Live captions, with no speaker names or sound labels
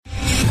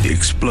the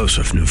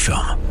explosive new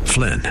film,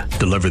 Flynn,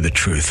 deliver the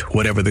truth,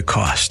 whatever the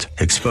cost,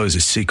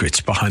 exposes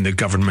secrets behind the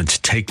government's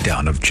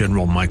takedown of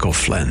General Michael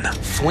Flynn.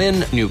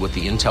 Flynn knew what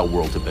the intel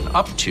world had been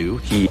up to.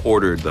 He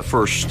ordered the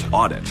first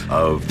audit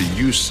of the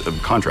use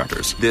of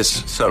contractors.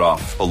 This set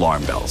off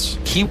alarm bells.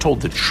 He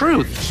told the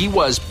truth. He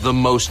was the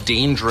most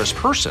dangerous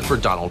person for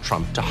Donald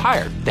Trump to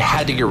hire. They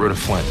had to get rid of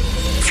Flynn.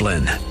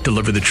 Flynn,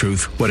 deliver the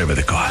truth, whatever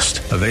the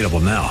cost. Available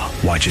now.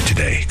 Watch it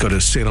today. Go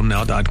to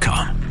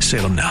salemnow.com.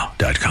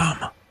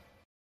 salemnow.com.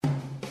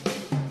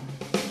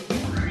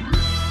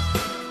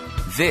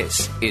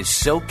 This is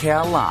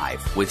SoCal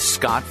Live with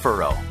Scott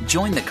Furrow.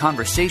 Join the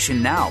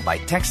conversation now by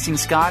texting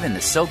Scott in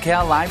the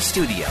SoCal Live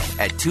studio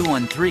at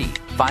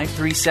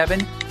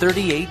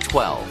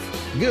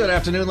 213-537-3812. Good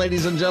afternoon,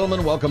 ladies and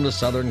gentlemen. Welcome to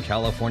Southern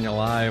California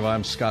Live.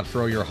 I'm Scott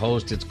Furrow, your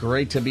host. It's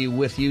great to be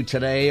with you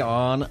today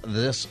on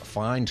this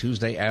fine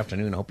Tuesday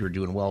afternoon. Hope you're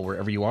doing well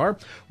wherever you are.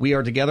 We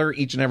are together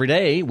each and every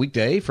day,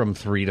 weekday from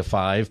 3 to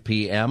 5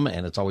 p.m.,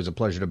 and it's always a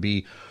pleasure to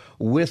be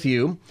with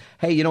you.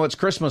 Hey, you know, it's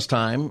Christmas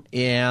time,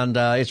 and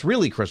it's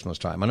really Christmas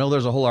time. I know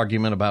there's a whole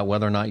argument about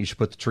whether or not you should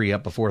put the tree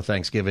up before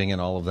Thanksgiving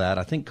and all of that.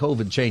 I think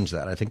COVID changed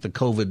that. I think the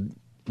COVID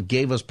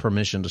gave us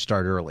permission to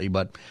start early,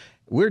 but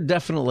we're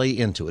definitely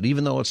into it,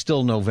 even though it's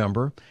still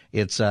November.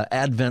 It's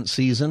Advent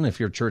season, if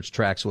your church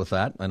tracks with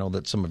that. I know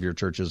that some of your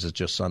churches, it's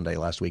just Sunday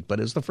last week, but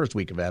it's the first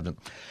week of Advent.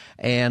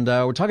 And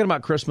we're talking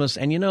about Christmas,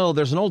 and you know,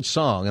 there's an old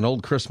song, an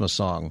old Christmas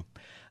song,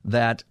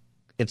 that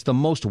it's the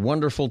most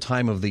wonderful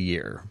time of the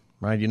year.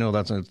 Right, you know,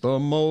 it's the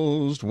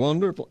most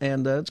wonderful,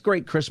 and it's a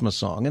great Christmas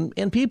song,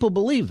 and people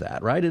believe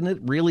that, right? And it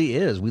really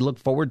is. We look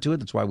forward to it.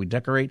 That's why we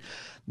decorate,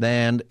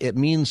 and it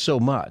means so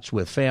much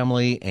with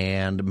family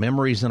and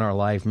memories in our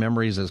life,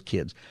 memories as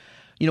kids.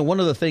 You know, one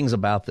of the things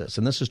about this,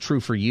 and this is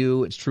true for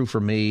you, it's true for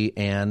me,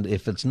 and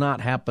if it's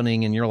not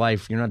happening in your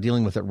life, you're not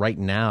dealing with it right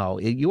now,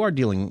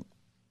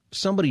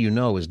 somebody you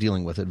know is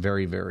dealing with it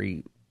very,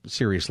 very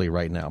seriously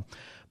right now.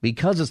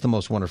 Because it's the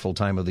most wonderful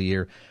time of the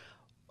year,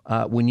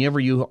 whenever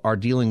you are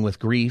dealing with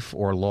grief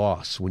or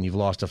loss, when you've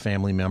lost a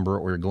family member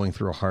or you're going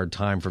through a hard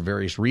time for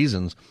various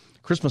reasons,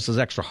 Christmas is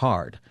extra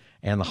hard,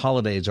 and the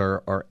holidays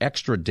are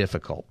extra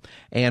difficult.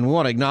 And we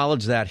want to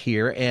acknowledge that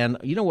here. And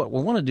you know what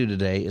we want to do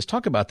today is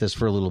talk about this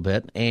for a little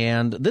bit,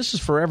 and this is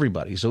for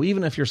everybody. So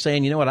even if you're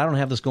saying, you know what, I don't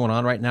have this going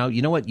on right now,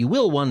 you know what, you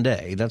will one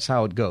day. That's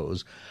how it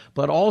goes.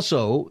 But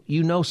also,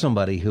 you know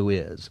somebody who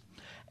is.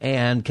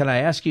 And can I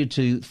ask you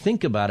to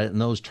think about it in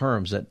those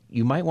terms that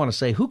you might want to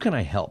say, who can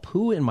I help?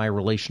 Who in my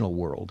relational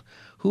world?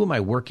 Who am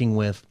I working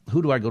with?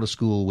 Who do I go to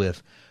school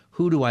with?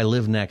 Who do I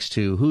live next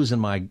to? Who's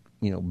in my,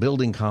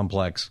 building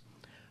complex?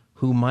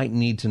 Who might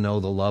need to know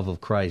the love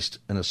of Christ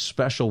in a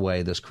special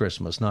way this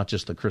Christmas, not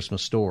just the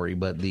Christmas story,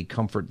 but the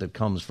comfort that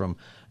comes from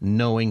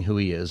knowing who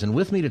he is. And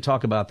with me to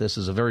talk about this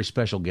is a very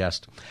special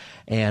guest,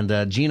 and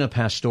Gina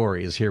Pastore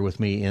is here with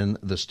me in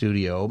the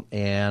studio,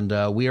 and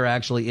we are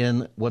actually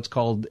in what's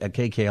called at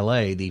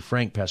KKLA, the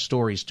Frank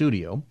Pastore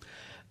studio.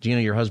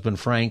 Gina, your husband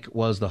Frank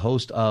was the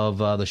host of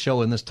the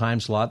show in this time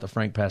slot, the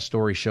Frank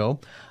Pastore Show,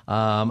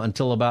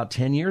 until about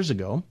 10 years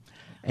ago.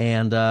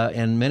 And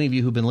many of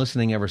you who've been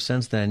listening ever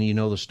since then, you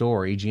know the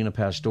story. Gina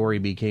Pastore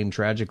became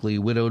tragically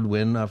widowed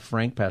when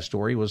Frank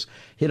Pastore was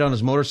hit on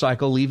his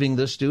motorcycle leaving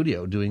this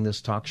studio, doing this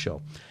talk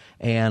show.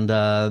 And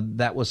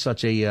that was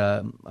such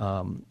a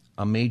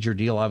major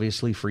deal,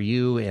 obviously, for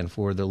you and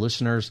for the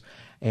listeners.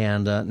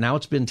 And now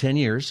it's been 10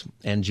 years,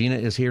 and Gina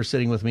is here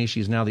sitting with me.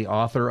 She's now the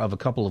author of a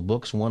couple of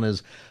books. One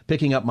is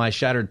Picking Up My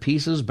Shattered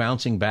Pieces,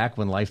 Bouncing Back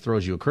When Life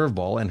Throws You a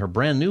Curveball, and her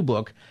brand new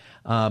book,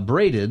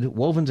 Braided,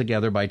 Woven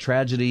Together by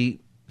Tragedy,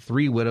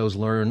 Three Widows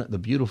Learn the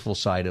Beautiful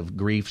Side of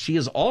Grief. She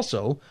is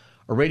also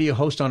a radio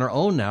host on her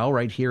own now,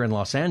 right here in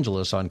Los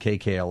Angeles on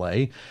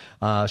KKLA.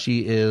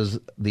 She is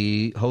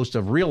the host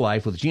of Real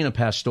Life with Gina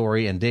Pastore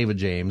and David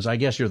James. I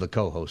guess you're the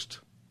co-host.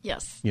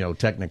 Yes.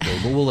 Technically,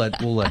 but we'll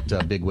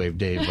let Big Wave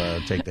Dave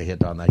take the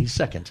hit on that. He's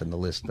second in the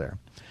list there.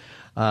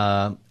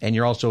 And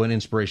you're also an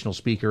inspirational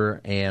speaker,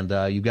 and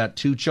you've got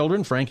 2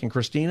 children, Frank and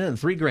Christina, and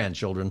 3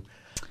 grandchildren.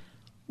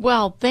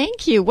 Well,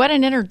 thank you. What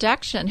an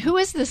introduction. Who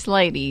is this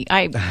lady?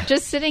 I'm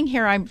just sitting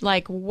here. I'm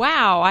like,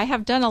 wow, I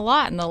have done a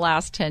lot in the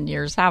last 10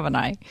 years, haven't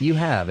I? You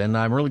have, and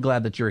I'm really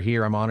glad that you're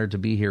here. I'm honored to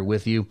be here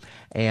with you.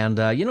 And,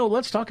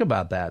 let's talk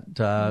about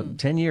that.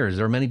 10 years.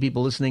 There are many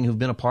people listening who've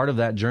been a part of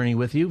that journey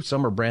with you.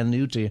 Some are brand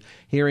new to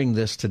hearing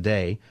this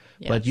today.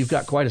 Yes. But you've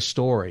got quite a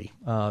story.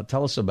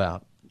 Tell us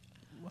about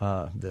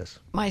this.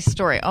 My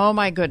story. Oh,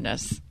 my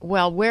goodness.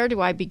 Well, where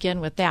do I begin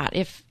with that?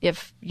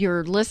 If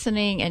you're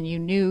listening and you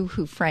knew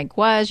who Frank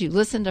was, you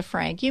listened to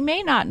Frank, you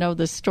may not know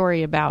the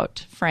story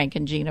about Frank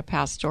and Gina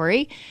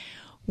Pastore.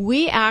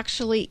 We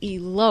actually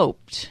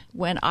eloped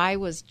when I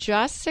was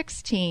just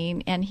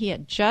 16 and he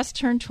had just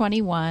turned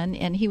 21,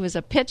 and he was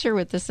a pitcher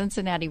with the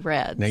Cincinnati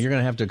Reds. Now, you're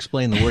going to have to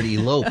explain the word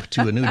elope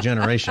to a new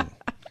generation.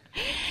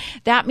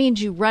 That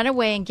means you run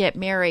away and get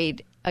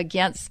married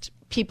against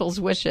people's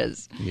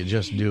wishes. You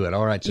just do it.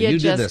 All right. So you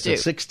did this at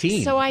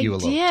 16. So I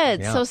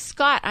did. Yeah. So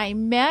Scott, I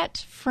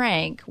met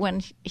Frank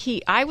when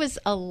I was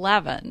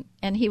 11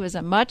 and he was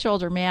a much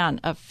older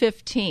man of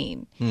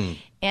 15.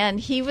 And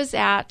he was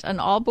at an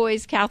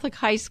all-boys Catholic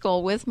high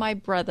school with my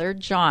brother,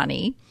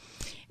 Johnny.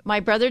 My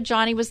brother,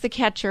 Johnny, was the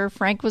catcher.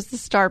 Frank was the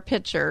star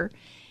pitcher.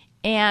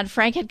 And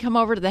Frank had come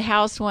over to the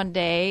house one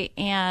day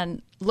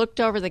and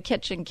looked over the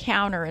kitchen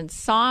counter and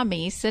saw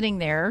me sitting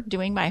there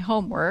doing my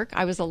homework.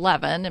 I was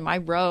 11 in my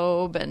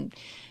robe, and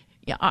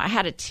I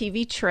had a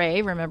TV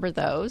tray, remember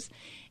those?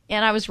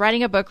 And I was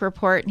writing a book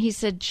report, and he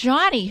said,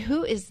 "Johnny,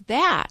 who is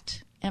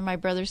that?" And my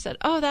brother said,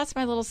 "Oh, that's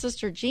my little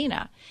sister,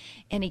 Gina."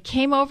 And he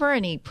came over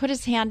and he put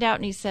his hand out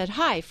and he said,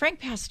 "Hi, Frank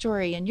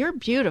Pastore, and you're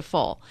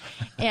beautiful."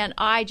 And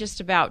I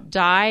just about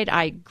died.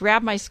 I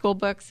grabbed my school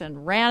books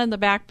and ran in the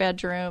back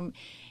bedroom.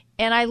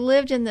 And I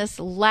lived in this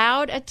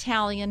loud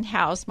Italian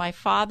house. My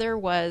father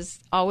was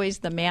always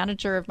the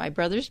manager of my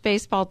brother's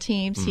baseball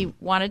teams. He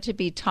wanted to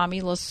be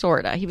Tommy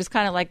Lasorda. He was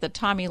kind of like the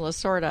Tommy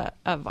Lasorda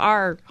of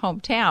our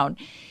hometown.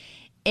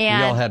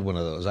 And we all had one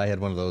of those. I had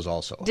one of those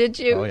also. Did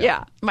you? Oh,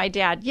 yeah. My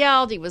dad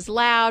yelled. He was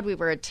loud. We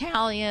were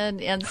Italian.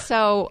 And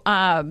so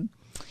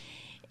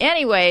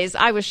anyways,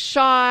 I was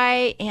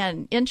shy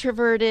and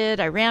introverted.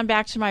 I ran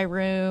back to my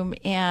room.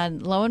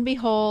 And lo and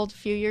behold, a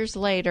few years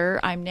later,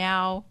 I'm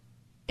now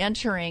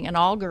entering an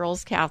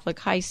all-girls Catholic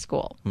high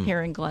school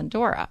here in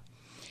Glendora.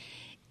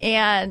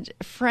 And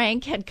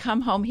Frank had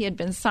come home. He had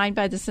been signed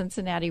by the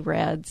Cincinnati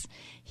Reds.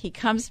 He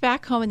comes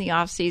back home in the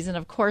off-season.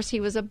 Of course, he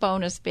was a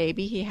bonus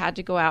baby. He had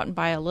to go out and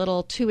buy a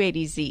little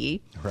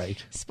 280Z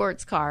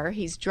sports car.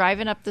 He's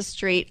driving up the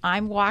street.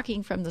 I'm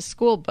walking from the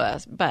school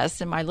bus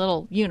in my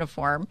little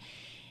uniform.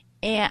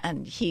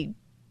 And he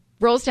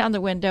rolls down the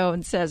window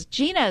and says,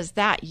 "Gina, is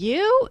that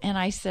you?" And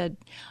I said,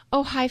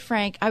 "Oh, hi,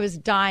 Frank." I was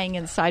dying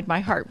inside. My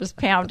heart was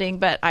pounding,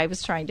 but I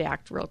was trying to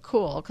act real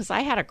cool because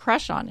I had a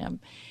crush on him.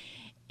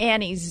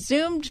 And he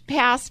zoomed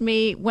past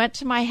me, went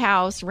to my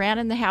house, ran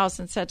in the house,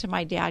 and said to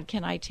my dad,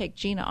 "Can I take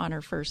Gina on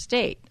her first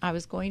date?" I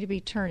was going to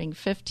be turning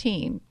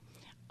 15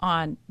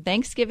 on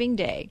Thanksgiving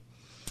Day.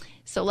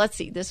 So let's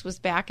see. This was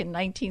back in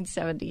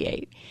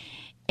 1978.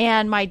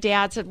 And my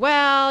dad said,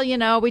 "Well,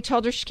 we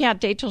told her she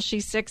can't date till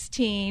she's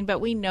 16, but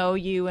we know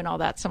you and all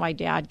that." So my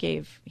dad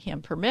gave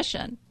him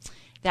permission.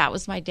 That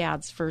was my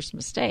dad's first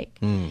mistake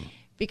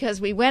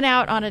because we went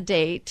out on a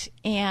date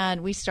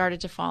and we started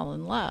to fall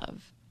in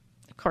love.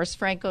 Of course,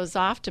 Frank goes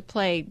off to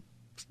play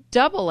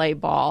AA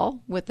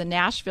ball with the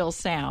Nashville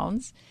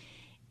Sounds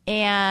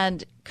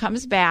and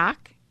comes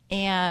back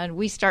and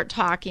we start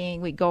talking.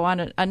 We go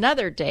on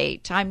another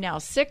date. I'm now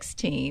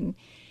 16.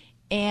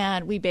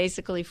 And we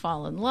basically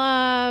fall in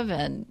love,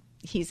 and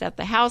he's at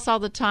the house all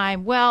the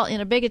time. Well, in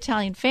a big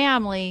Italian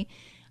family,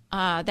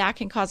 that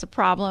can cause a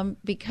problem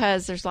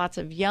because there's lots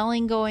of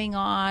yelling going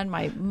on.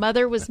 My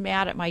mother was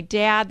mad at my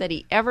dad that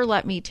he ever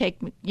let me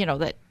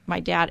that my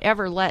dad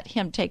ever let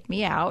him take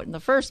me out in the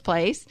first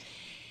place.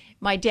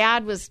 My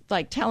dad was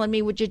like telling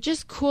me, "Would you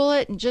just cool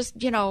it and just,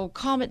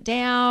 calm it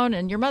down?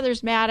 And your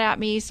mother's mad at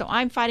me." So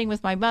I'm fighting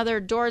with my mother.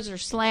 Doors are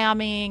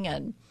slamming,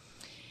 and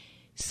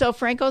so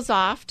Frank goes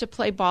off to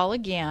play ball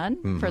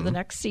again for the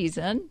next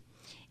season.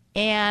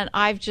 And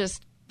I've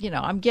just,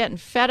 I'm getting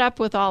fed up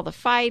with all the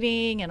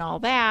fighting and all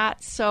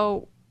that.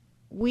 So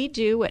we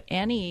do what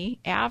any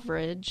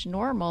average,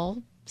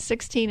 normal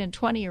 16 and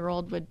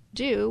 20-year-old would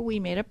do. We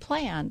made a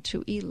plan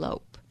to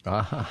elope.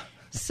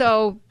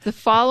 So the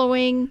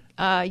following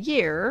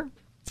year,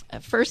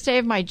 first day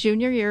of my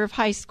junior year of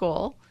high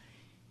school,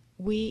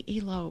 we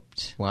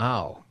eloped.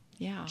 Wow.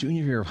 Yeah.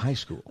 Junior year of high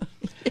school.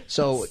 Yes.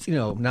 So,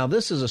 now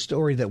this is a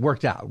story that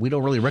worked out. We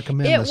don't really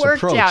recommend this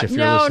worked approach out. if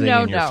you're listening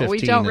and you're 15. We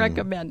don't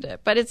recommend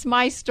it. But it's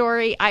my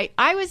story.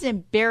 I was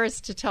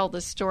embarrassed to tell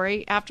this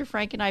story after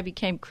Frank and I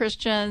became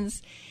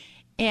Christians.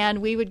 And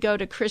we would go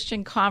to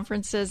Christian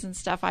conferences and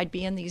stuff. I'd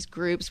be in these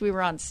groups. We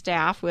were on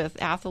staff with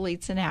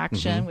Athletes in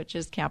Action, which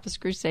is Campus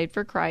Crusade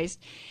for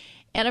Christ.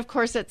 And, of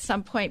course, at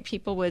some point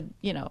people would,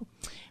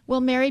 "Well,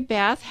 Mary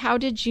Beth, how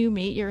did you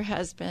meet your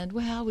husband?"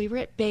 "Well, we were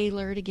at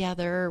Baylor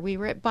together. We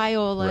were at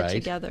Biola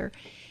together."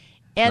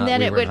 And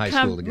then it would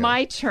come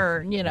my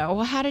turn,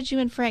 "Well, how did you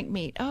and Frank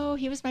meet?" "Oh,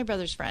 he was my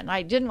brother's friend."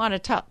 I didn't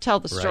want to tell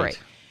the story. Right.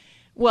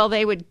 Well,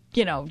 they would,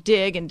 dig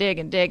and dig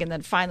and dig. And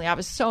then finally I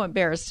was so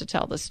embarrassed to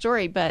tell the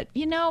story. But,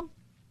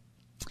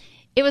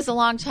 it was a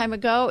long time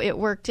ago. It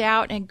worked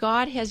out, and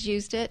God has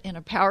used it in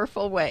a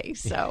powerful way.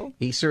 So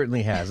He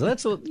certainly has.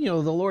 That's the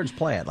Lord's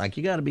plan. Like,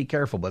 you got to be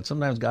careful, but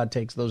sometimes God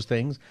takes those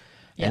things,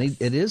 and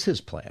it is His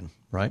plan,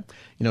 right?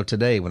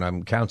 Today when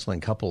I'm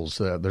counseling couples,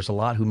 there's a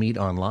lot who meet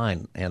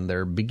online, and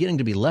they're beginning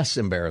to be less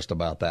embarrassed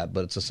about that.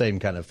 But it's the same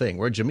kind of thing.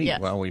 "Where'd you meet?" Yes.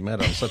 "Well, we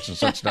met on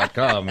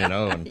such.com,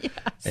 and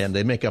and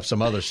they make up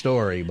some other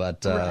story.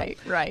 But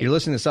right. You're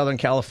listening to Southern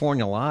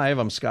California Live.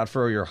 I'm Scott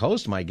Furrow, your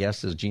host. My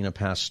guest is Gina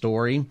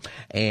Pastore,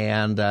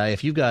 and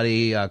if you've got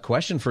a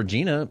question for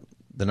Gina,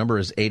 The number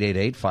is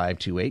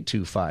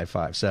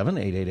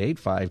 888-528-2557,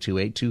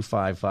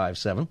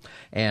 888-528-2557.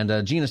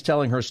 And Gina's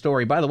telling her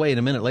story. By the way, in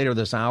a minute later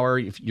this hour,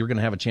 if you're going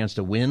to have a chance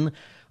to win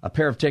a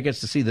pair of tickets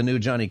to see the new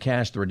Johnny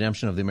Cash, The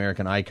Redemption of the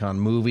American Icon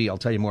movie. I'll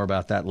tell you more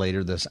about that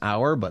later this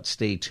hour, but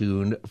stay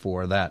tuned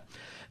for that.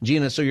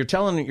 Gina, so you're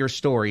telling your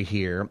story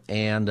here,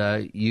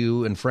 and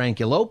you and Frank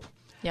elope.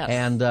 Yes.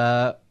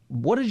 And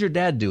what did your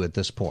dad do at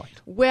this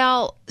point?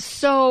 Well,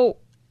 so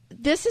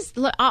this is,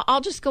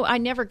 I'll just go, I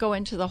never go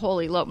into the whole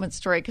elopement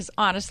story because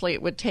honestly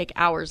it would take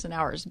hours and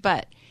hours,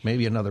 but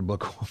maybe another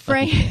book.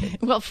 Frank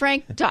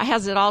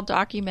has it all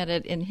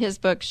documented in his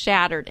book,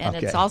 Shattered, and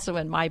It's also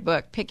in my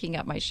book, Picking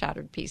Up My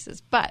Shattered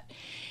Pieces. But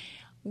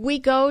we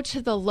go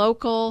to the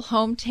local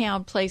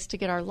hometown place to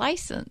get our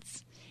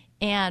license,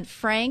 and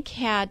Frank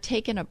had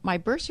taken my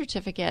birth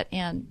certificate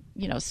and,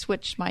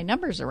 switched my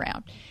numbers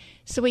around.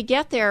 So we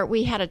get there.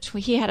 He had a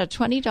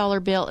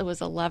 $20 bill. It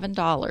was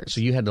 $11.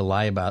 So you had to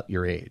lie about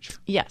your age.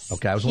 Yes.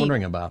 Okay, I was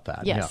wondering about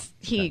that. Yes,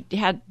 yeah. He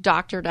had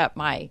doctored up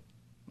my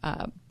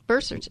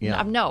birth certificate.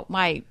 Yeah. No,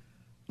 my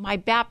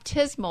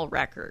baptismal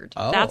record.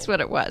 Oh. That's what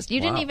it was. You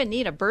didn't even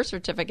need a birth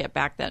certificate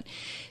back then.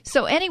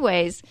 So,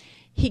 anyways,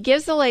 he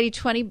gives the lady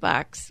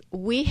 $20.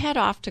 We head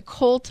off to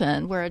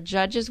Colton, where a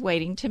judge is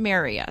waiting to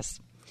marry us.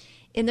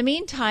 In the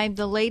meantime,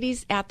 the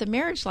ladies at the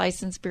Marriage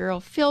License Bureau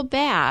feel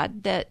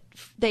bad that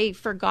they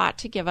forgot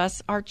to give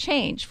us our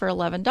change for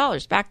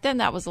 $11. Back then,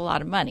 that was a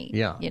lot of money.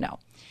 Yeah.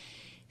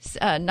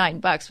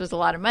 $9 was a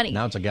lot of money.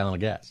 Now it's a gallon of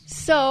gas.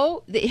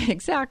 So,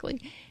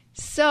 exactly.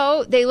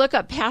 So they look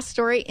up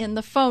Pastore in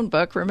the phone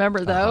book.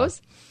 Remember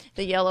those?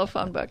 The yellow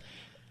phone book.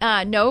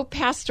 No,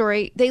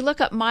 Pastore. They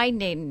look up my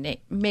maiden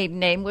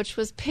name, which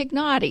was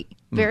Pignotti.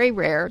 Very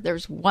rare.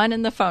 There's one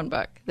in the phone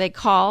book. They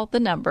call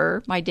the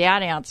number. My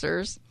dad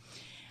answers.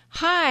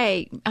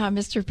 Hi,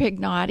 Mr.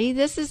 Pignotti.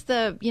 This is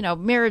the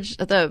marriage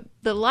the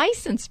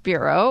license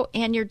bureau,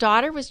 and your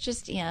daughter was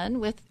just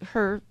in with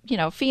her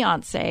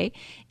fiance,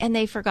 and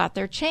they forgot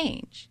their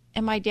change.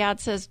 And my dad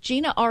says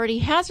Gina already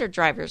has her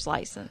driver's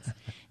license.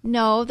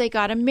 No, they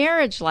got a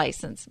marriage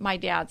license. My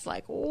dad's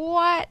like,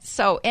 what?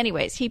 So,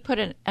 anyways, he put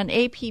an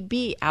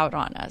APB out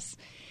on us,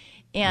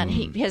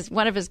 and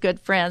one of his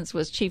good friends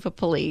was chief of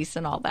police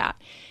and all that.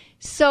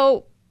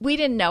 So we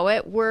didn't know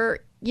it. We're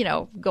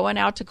going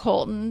out to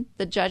Colton.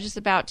 The judge is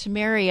about to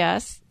marry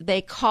us.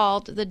 They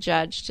called the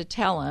judge to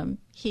tell him.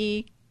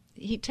 He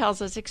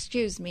tells us,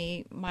 excuse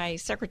me, my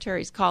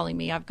secretary's calling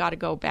me. I've got to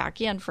go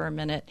back in for a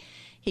minute.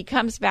 He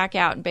comes back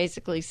out and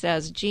basically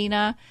says,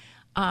 Gina,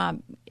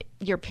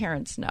 your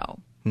parents know.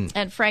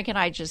 And Frank and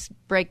I just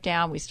break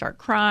down. We start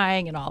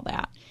crying and all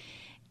that.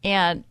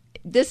 And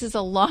this is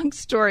a long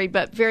story,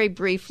 but very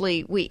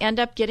briefly, we end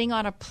up getting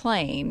on a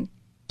plane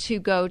to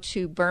go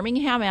to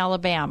Birmingham,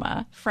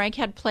 Alabama. Frank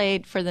had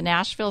played for the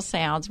Nashville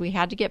Sounds. We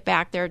had to get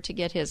back there to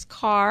get his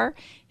car,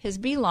 his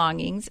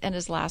belongings, and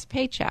his last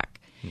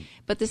paycheck.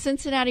 But the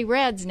Cincinnati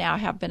Reds now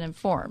have been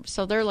informed,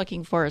 so they're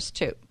looking for us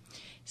too.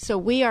 So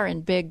we are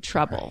in big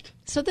trouble. Right.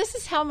 So this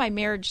is how my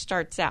marriage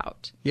starts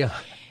out. Yeah.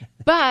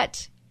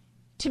 But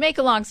to make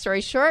a long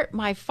story short,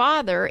 my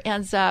father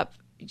ends up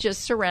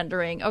just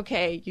surrendering.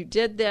 Okay, you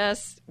did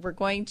this. We're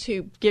going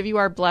to give you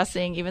our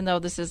blessing, even though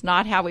this is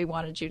not how we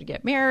wanted you to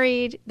get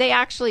married. They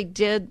actually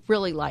did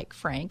really like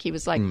Frank. He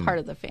was like part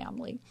of the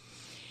family.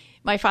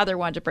 My father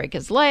wanted to break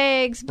his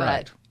legs,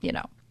 but,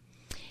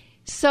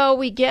 So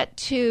we get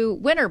to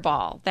Winter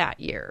Ball that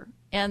year,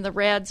 and the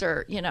Reds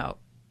are,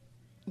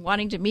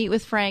 wanting to meet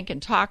with Frank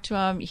and talk to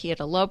him. He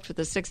had eloped with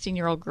a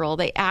 16-year-old girl.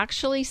 They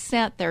actually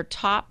sent their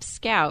top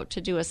scout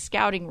to do a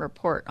scouting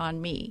report on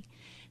me.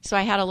 So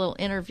I had a little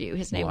interview.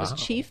 His name was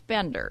Chief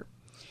Bender.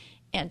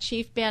 And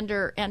Chief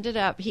Bender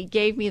he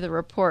gave me the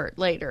report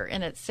later,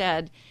 and it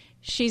said,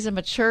 she's a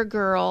mature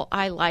girl.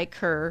 I like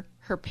her.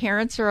 Her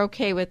parents are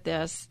okay with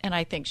this, and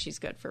I think she's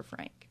good for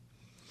Frank.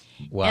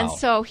 Wow. And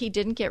so he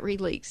didn't get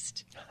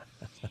released.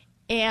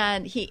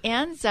 And he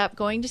ends up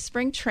going to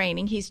spring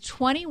training. He's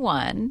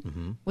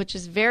 21, which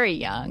is very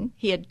young.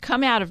 He had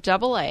come out of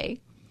AA,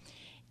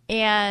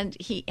 and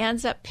he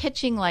ends up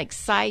pitching like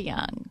Cy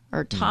Young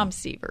or Tom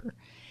Seaver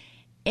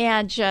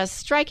and just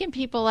striking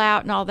people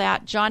out and all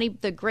that.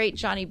 The great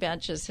Johnny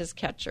Bench is his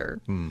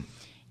catcher.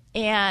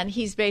 And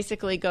he's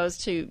basically goes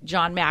to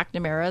John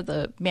McNamara,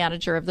 the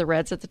manager of the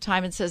Reds at the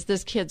time, and says,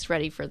 this kid's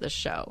ready for the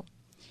show.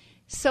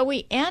 So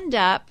we end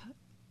up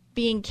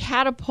being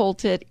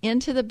catapulted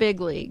into the big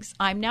leagues.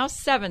 I'm now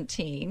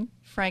 17,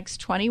 Frank's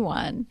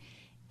 21,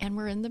 and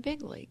we're in the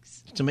big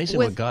leagues. It's amazing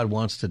what God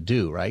wants to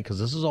do, right? Because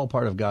this is all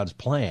part of God's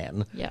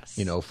plan, yes,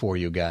 for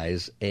you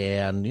guys.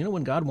 And,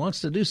 when God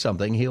wants to do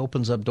something, he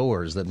opens up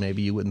doors that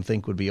maybe you wouldn't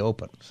think would be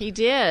open. He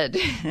did.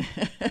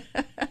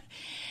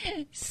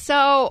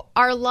 So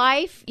our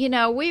life,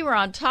 we were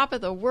on top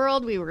of the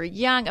world. We were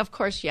young. Of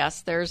course,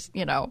 yes, there's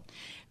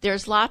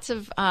lots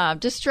of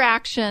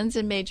distractions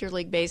in Major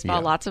League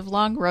Baseball, lots of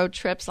long road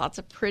trips, lots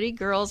of pretty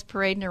girls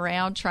parading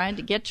around trying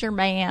to get your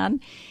man.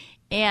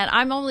 And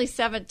I'm only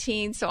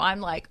 17, so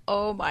I'm like,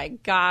 oh, my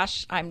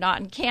gosh, I'm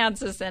not in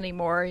Kansas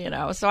anymore,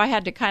 So I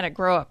had to kind of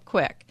grow up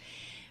quick.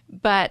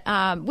 But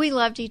we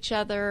loved each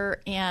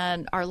other,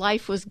 and our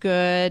life was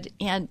good.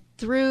 And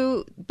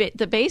through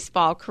the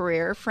baseball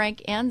career,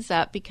 Frank ends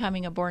up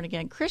becoming a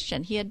born-again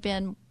Christian.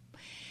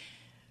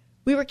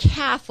 We were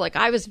Catholic.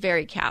 I was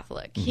very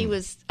Catholic. He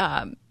was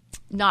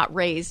not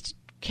raised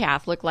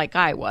Catholic like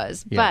I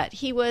was, but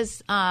he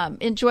was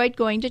enjoyed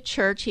going to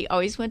church. He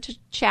always went to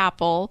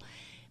chapel,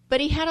 but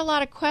he had a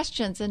lot of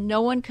questions, and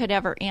no one could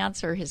ever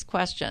answer his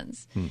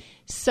questions.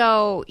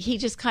 So he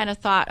just kind of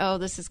thought, oh,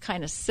 this is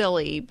kind of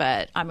silly,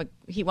 but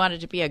he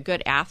wanted to be a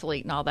good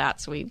athlete and all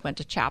that, so he went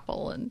to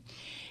chapel.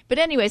 But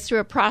anyways, through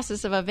a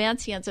process of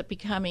events, he ends up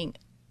becoming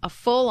a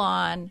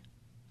full-on,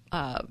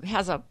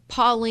 has a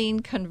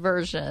Pauline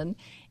conversion,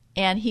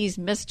 and he's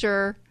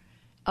Mr.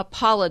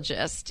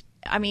 Apologist.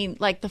 I mean,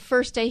 like the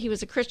first day he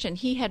was a Christian,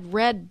 he had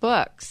read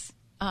books,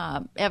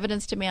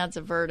 Evidence Demands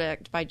a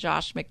Verdict by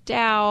Josh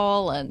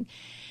McDowell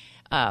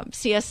and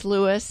C.S.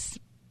 Lewis.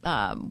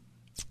 I'm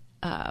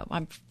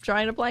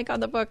drawing a blank on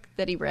the book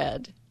that he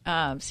read.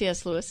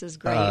 C.S. Lewis is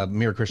great.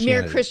 Mere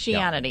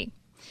Christianity.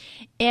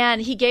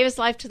 And he gave his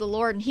life to the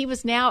Lord, and he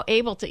was now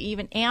able to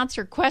even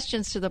answer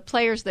questions to the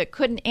players that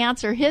couldn't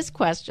answer his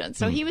questions.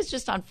 So he was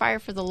just on fire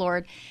for the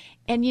Lord.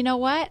 And you know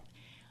what?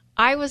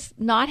 I was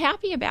not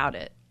happy about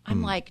it.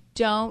 I'm like,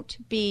 don't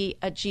be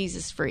a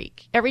Jesus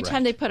freak. Every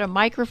time they put a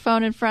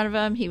microphone in front of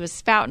him, he was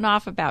spouting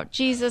off about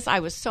Jesus. I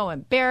was so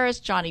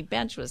embarrassed. Johnny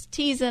Bench was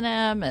teasing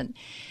him, and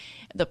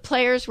the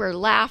players were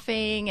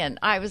laughing. And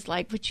I was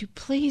like, would you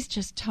please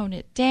just tone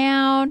it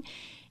down?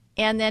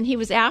 And then he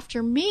was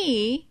after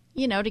me,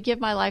 to give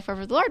my life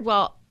over to the Lord.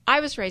 Well, I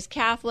was raised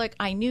Catholic.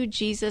 I knew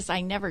Jesus.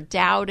 I never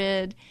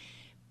doubted.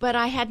 But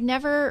I had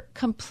never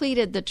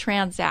completed the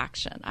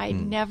transaction. I had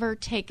never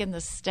taken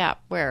the step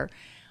where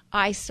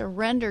I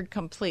surrendered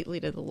completely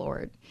to the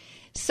Lord.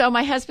 So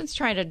my husband's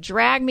trying to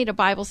drag me to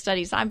Bible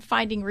studies. I'm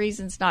finding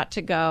reasons not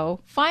to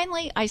go.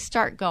 Finally, I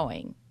start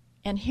going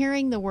and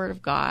hearing the Word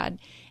of God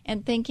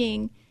and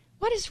thinking,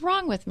 what is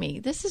wrong with me?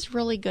 This is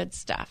really good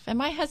stuff. And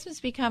my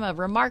husband's become a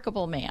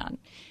remarkable man.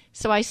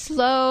 So I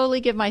slowly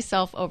give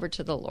myself over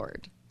to the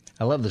Lord.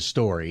 I love the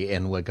story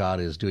and what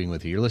God is doing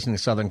with you. You're listening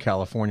to Southern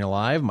California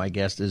Live. My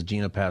guest is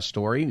Gina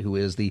Pastore, who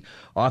is the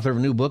author of a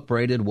new book,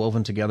 Braided,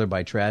 Woven Together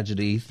by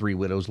Tragedy, Three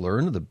Widows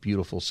Learn, the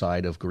beautiful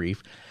side of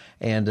grief.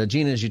 And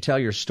Gina, as you tell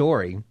your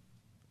story,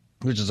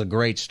 which is a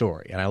great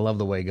story, and I love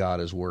the way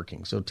God is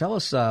working. So tell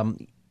us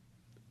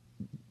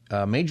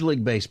Major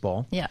League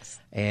Baseball. Yes.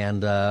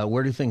 And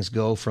where do things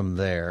go from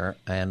there,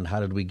 and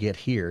how did we get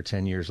here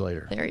 10 years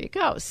later? There you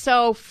go.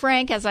 So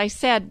Frank, as I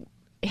said,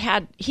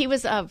 he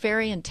was a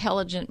very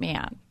intelligent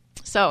man.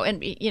 So,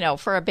 and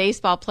for a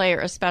baseball player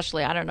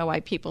especially, I don't know why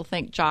people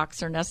think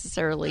jocks are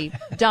necessarily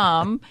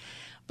dumb,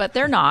 but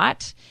they're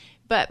not.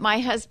 But my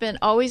husband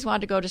always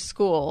wanted to go to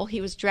school.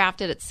 He was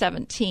drafted at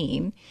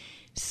 17.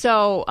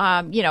 So,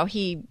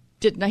 he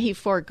did not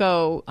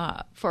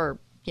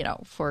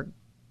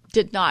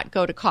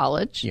go to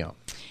college. Yeah.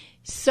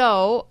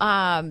 So,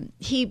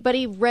 he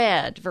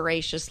read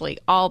voraciously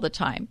all the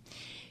time.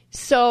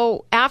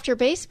 So after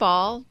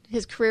baseball,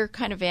 his career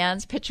kind of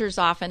ends. Pitchers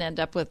often end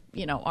up with,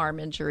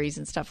 arm injuries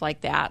and stuff like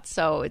that.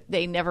 So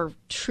they never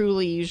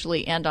truly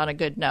usually end on a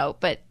good note.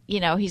 But,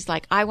 he's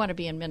like, I want to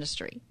be in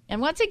ministry. And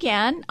once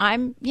again,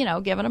 I'm,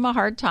 giving him a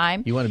hard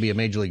time. You want to be a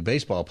Major League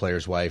Baseball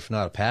player's wife,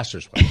 not a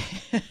pastor's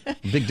wife.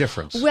 Big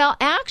difference. Well,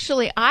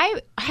 actually,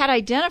 I had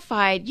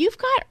identified you've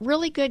got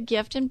really good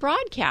gift in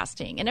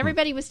broadcasting. And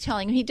everybody was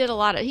telling him he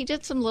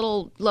did some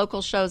little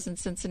local shows in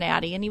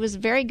Cincinnati, and he was a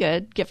very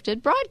good,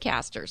 gifted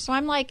broadcaster. So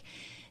I'm like,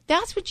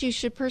 that's what you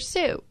should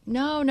pursue.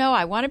 No,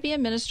 I want to be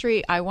in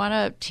ministry. I want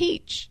to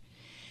teach.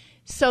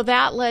 So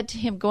that led to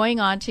him going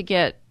on to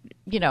get,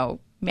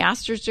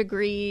 master's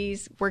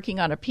degrees, working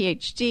on a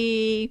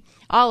PhD,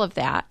 all of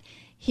that.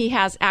 He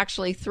has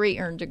actually 3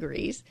 earned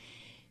degrees.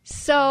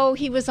 So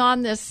he was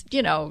on this,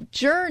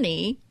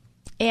 journey,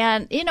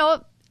 and,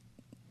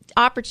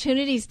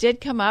 opportunities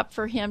did come up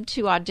for him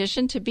to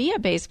audition to be a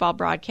baseball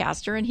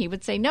broadcaster, and he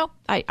would say, no,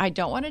 I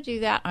don't want to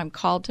do that. I'm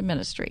called to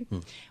ministry.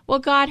 Well,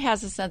 God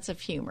has a sense of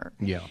humor.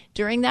 Yeah.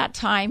 During that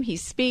time,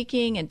 he's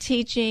speaking and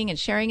teaching and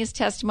sharing his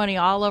testimony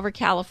all over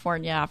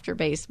California after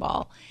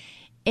baseball.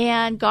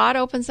 And God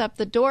opens up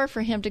the door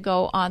for him to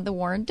go on the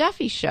Warren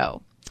Duffy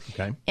show.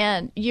 Okay.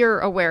 And you're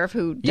aware of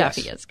who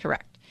Duffy is,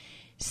 correct?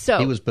 So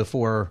he was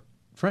before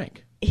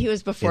Frank. He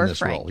was before in this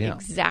Frank. Role, yeah.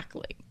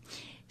 Exactly.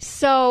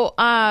 So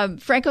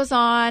Frank goes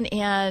on,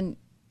 and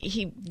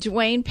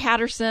Dwayne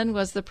Patterson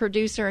was the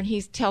producer, and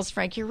he tells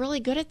Frank, you're really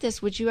good at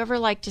this. Would you ever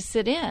like to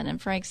sit in?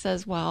 And Frank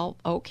says, well,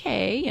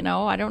 okay.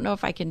 I don't know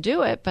if I can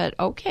do it, but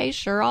okay,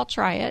 sure, I'll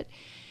try it.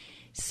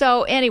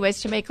 So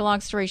anyways, to make a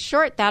long story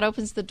short, that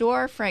opens the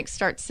door. Frank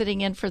starts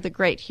sitting in for the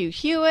great Hugh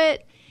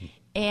Hewitt,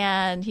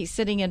 and he's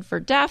sitting in for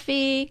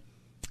Duffy.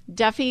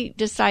 Duffy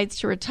decides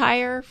to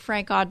retire.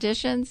 Frank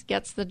auditions,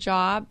 gets the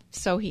job,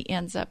 so he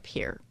ends up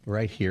here.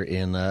 Right here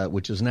in,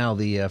 which is now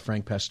the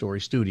Frank Pastore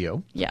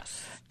studio.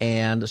 Yes.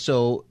 And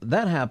so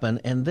that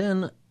happened, and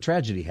then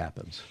tragedy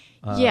happens.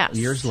 Yes.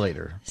 Years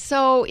later.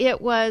 So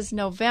it was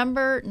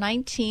November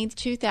 19th,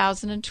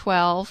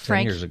 2012.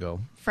 10 years ago.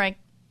 Frank,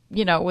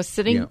 was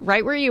sitting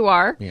right where you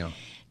are. Yeah.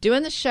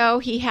 Doing the show.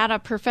 He had a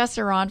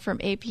professor on from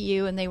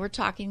APU, and they were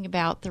talking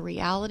about the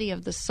reality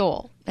of the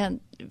soul. And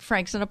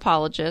Frank's an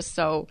apologist,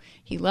 so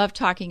he loved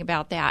talking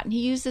about that. And he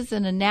uses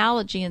an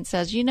analogy and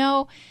says,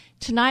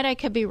 tonight I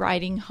could be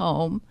riding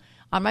home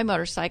on my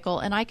motorcycle,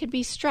 and I could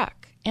be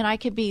struck, and I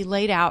could be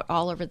laid out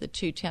all over the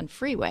 210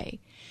 freeway.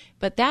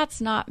 But that's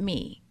not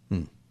me.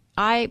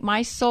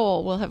 My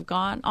soul will have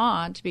gone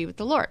on to be with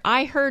the Lord.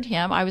 I heard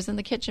him. I was in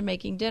the kitchen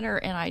making dinner,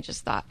 and I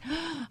just thought,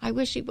 I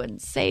wish he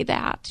wouldn't say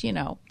that,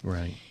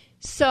 Right.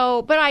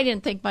 So, but I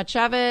didn't think much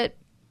of it.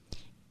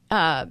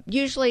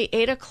 Usually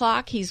 8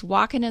 o'clock, he's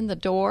walking in the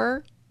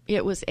door.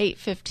 It was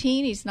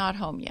 8:15. He's not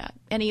home yet.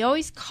 And he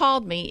always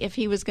called me if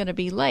he was going to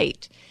be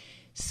late.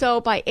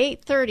 So by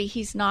 8:30,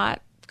 he's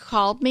not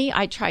called me.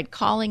 I tried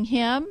calling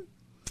him.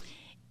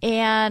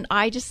 And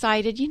I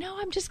decided,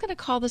 I'm just going to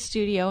call the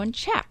studio and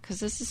check because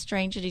this is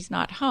strange that he's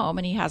not home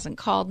and he hasn't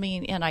called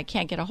me and I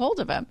can't get a hold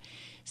of him.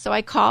 So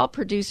I call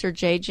producer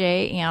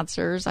JJ,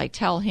 answers. I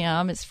tell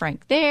him, is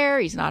Frank there?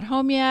 He's not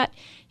home yet.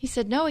 He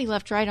said, no, he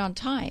left right on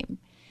time.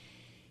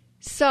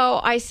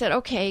 So I said,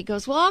 okay. He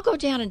goes, well, I'll go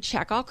down and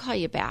check. I'll call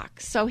you back.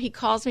 So he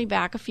calls me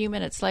back a few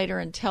minutes later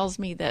and tells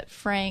me that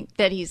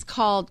he's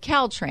called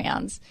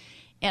Caltrans.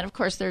 And, of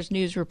course, there's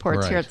news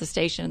reports here at the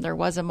station. There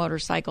was a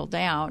motorcycle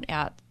down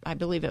at, I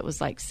believe it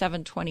was like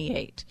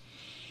 7:28.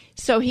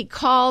 So he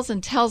calls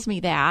and tells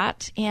me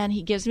that, and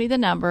he gives me the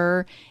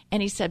number,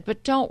 and he said,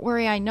 but don't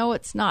worry, I know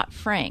it's not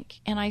Frank.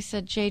 And I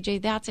said,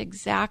 JJ, that's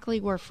exactly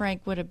where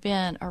Frank would have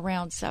been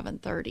around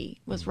 7:30,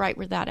 was right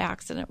where that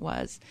accident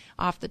was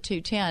off the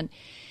 210.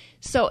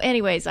 So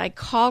anyways, I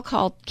call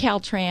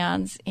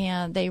Caltrans,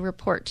 and they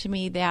report to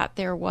me that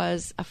there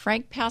was a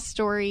Frank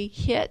Pastore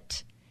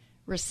hit,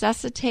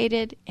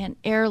 resuscitated, and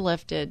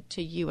airlifted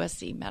to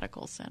USC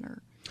Medical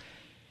Center.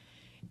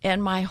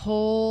 And my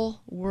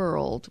whole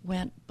world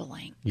went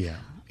blank. Yeah.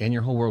 And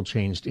your whole world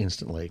changed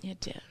instantly. It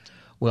did.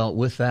 Well,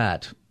 with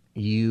that,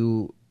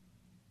 you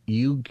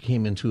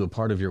came into a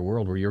part of your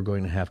world where you're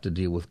going to have to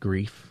deal with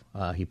grief.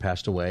 He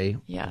passed away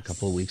a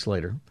couple of weeks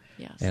later.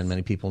 Yes. And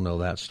many people know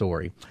that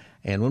story.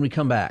 And when we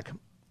come back,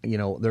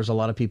 there's a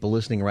lot of people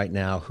listening right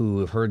now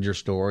who have heard your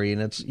story,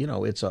 and it's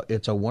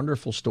a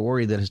wonderful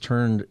story that has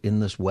turned in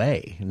this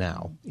way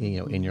now,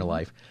 in your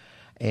life.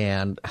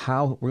 And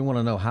how we want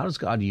to know, how does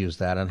God use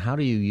that, and how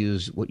do you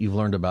use what you've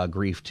learned about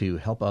grief to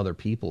help other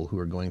people who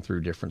are going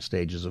through different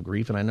stages of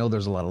grief? And I know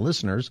there's a lot of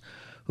listeners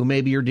who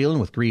maybe you're dealing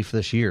with grief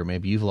this year.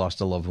 Maybe you've lost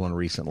a loved one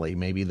recently.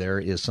 Maybe there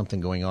is something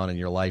going on in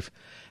your life.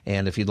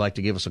 And if you'd like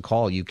to give us a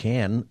call, you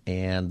can,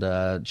 and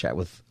chat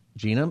with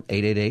Gina.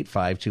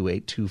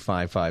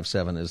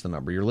 888-528-2557 is the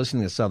number. You're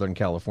listening to Southern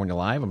California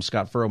Live. I'm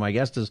Scott Furrow. My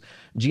guest is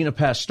Gina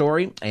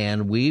Pastore,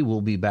 and we will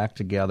be back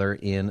together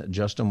in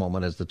just a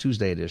moment as the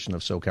Tuesday edition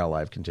of SoCal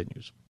Live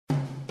continues.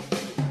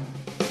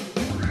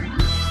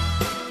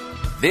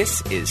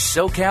 This is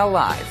SoCal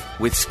Live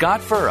with Scott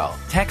Furrow.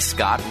 Text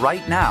Scott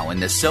right now in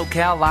the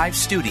SoCal Live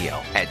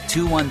studio at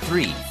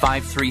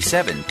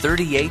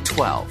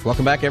 213-537-3812.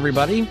 Welcome back,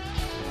 everybody.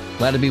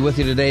 Glad to be with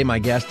you today. My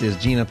guest is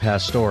Gina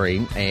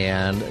Pastore,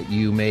 and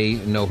you may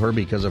know her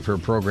because of her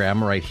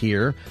program right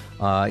here.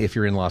 If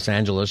you're in Los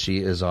Angeles, she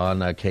is on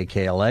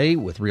KKLA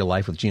with Real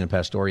Life with Gina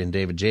Pastore and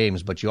David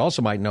James. But you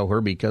also might know her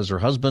because her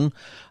husband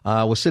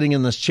was sitting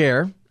in this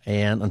chair,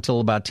 and until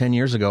about 10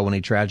 years ago when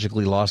he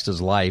tragically lost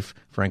his life,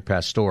 Frank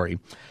Pastore,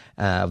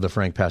 of the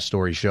Frank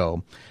Pastore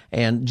Show.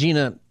 And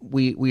Gina,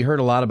 we heard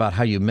a lot about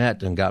how you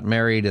met and got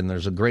married, and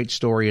there's a great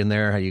story in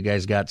there, how you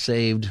guys got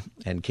saved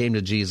and came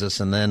to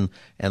Jesus, and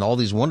all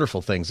these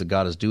wonderful things that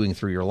God is doing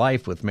through your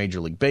life with Major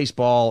League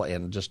Baseball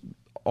and just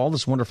all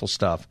this wonderful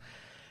stuff.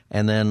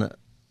 And then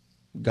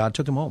God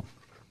took him home.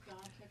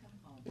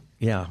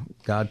 Yeah,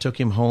 God took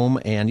him home.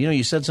 And,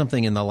 you said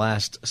something in the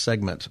last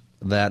segment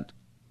that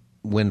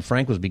when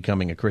Frank was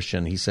becoming a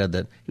Christian, he said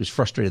that he was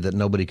frustrated that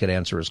nobody could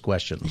answer his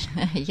questions.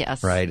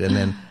 Yes. Right.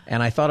 And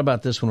I thought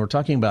about this when we're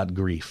talking about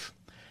grief.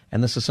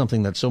 And this is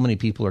something that so many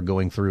people are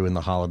going through in the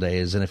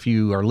holidays. And if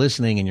you are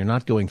listening and you're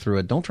not going through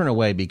it, don't turn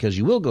away, because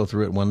you will go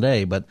through it one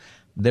day. But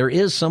there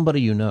is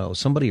somebody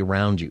somebody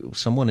around you,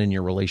 someone in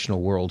your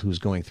relational world who's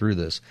going through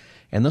this.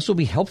 And this will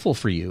be helpful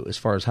for you as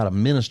far as how to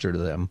minister to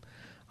them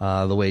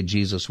the way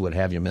Jesus would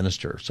have you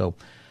minister. So,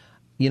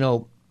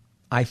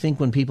 I think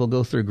when people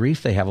go through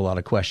grief, they have a lot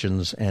of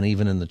questions, and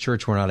even in the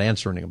church, we're not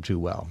answering them too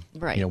well.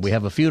 Right. We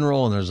have a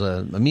funeral, and there's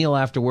a meal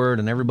afterward,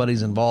 and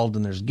everybody's involved,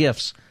 and there's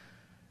gifts,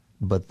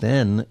 but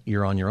then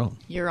you're on your own.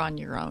 You're on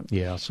your own.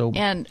 Yeah.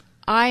 And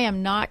I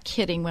am not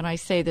kidding when I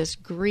say this.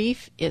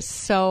 Grief is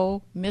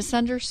so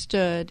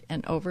misunderstood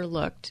and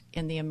overlooked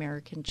in the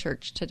American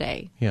church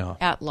today,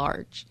 at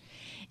large.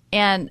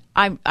 And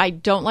I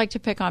don't like to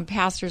pick on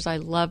pastors. I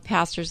love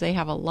pastors. They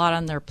have a lot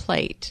on their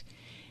plate.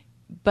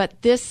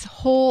 But this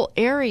whole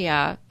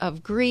area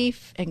of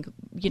grief and,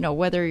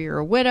 whether you're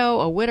a widow,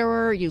 a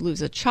widower, you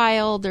lose a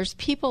child, there's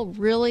people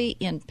really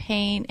in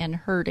pain and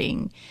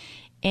hurting.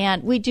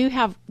 And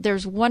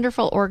there's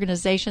wonderful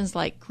organizations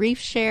like Grief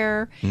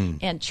Share,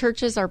 and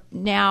churches are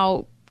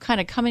now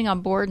kind of coming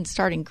on board and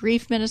starting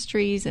grief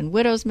ministries and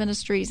widows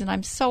ministries. And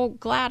I'm so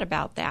glad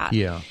about that.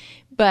 Yeah.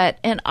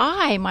 And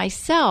I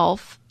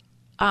myself,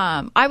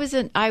 I was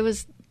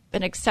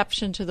an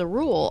exception to the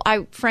rule.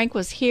 Frank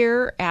was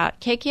here at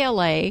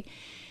KKLA.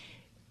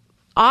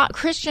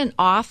 Christian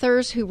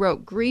authors who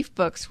wrote grief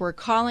books were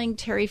calling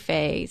Terry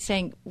Fay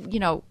saying,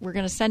 we're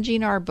going to send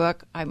Gina our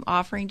book. I'm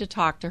offering to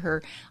talk to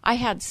her. I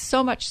had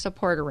so much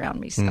support around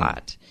me,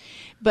 Scott.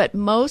 But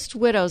most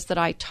widows that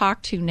I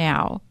talk to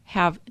now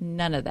have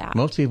none of that.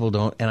 Most people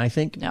don't, and I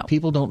think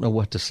people don't know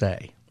what to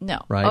say. No.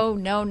 Right? Oh,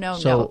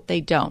 no, they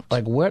don't.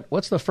 Like,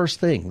 what's the first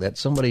thing that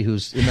somebody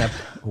who's in that,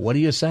 what do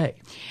you say?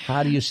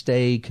 How do you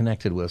stay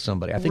connected with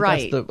somebody? I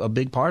think that's a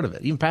big part of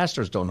it. Even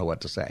pastors don't know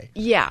what to say.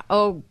 Yeah.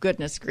 Oh,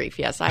 goodness grief.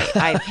 Yes.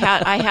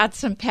 I had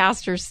some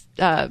pastors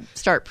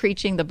start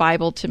preaching the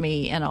Bible to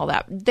me and all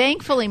that.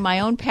 Thankfully,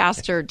 my own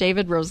pastor,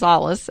 David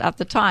Rosales, at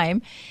the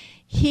time,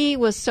 he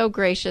was so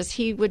gracious.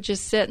 He would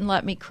just sit and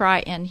let me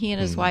cry, and he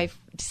and his wife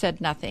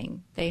said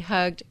nothing. They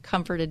hugged,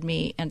 comforted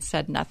me, and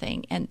said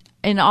nothing. And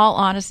in all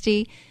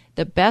honesty,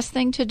 the best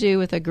thing to do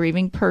with a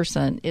grieving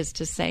person is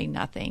to say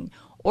nothing,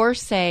 or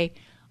say,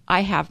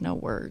 I have no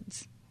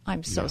words.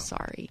 I'm so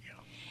sorry. Yeah.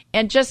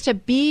 And just to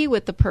be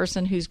with the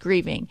person who's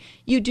grieving.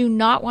 You do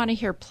not want to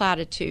hear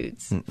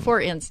platitudes.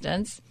 For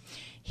instance,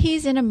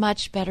 he's in a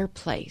much better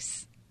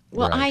place.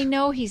 Well, I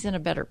know he's in a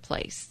better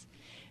place,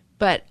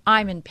 but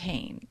I'm in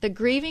pain. The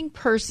grieving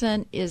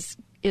person is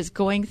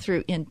going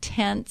through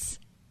intense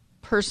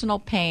personal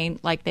pain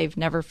like they've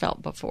never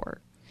felt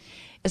before,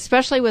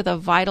 especially with a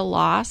vital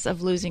loss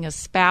of losing a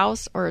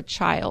spouse or a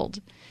child.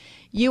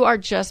 You are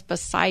just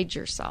beside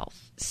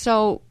yourself.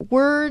 So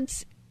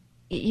words,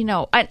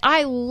 and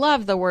I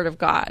love the Word of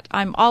God.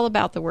 I'm all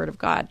about the Word of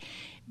God.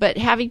 But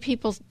having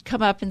people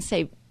come up and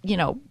say,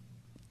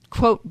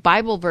 quote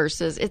Bible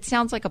verses, it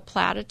sounds like a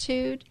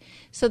platitude.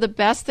 So the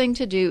best thing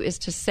to do is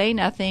to say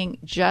nothing,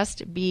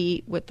 just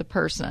be with the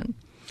person.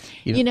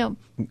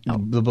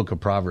 The book of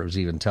Proverbs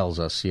even tells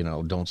us,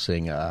 don't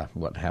sing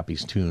happy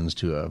tunes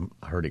to a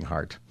hurting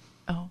heart.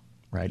 Oh,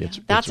 right. Yeah.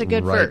 That's a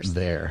good verse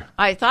there.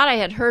 I thought I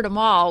had heard them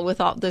all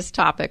with all this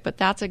topic, but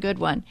that's a good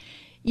one.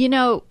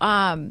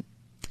 It's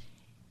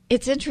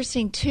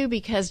interesting too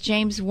because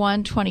James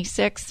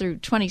 1:26 through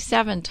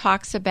 27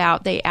 talks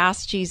about. They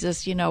asked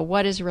Jesus,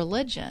 what is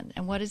religion,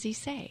 and what does he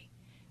say?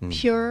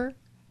 Pure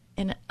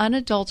and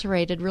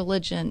unadulterated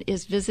religion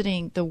is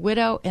visiting the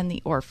widow and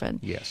the orphan.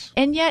 Yes.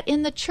 And yet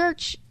in the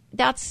church,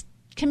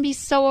 can be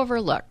so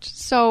overlooked.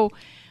 So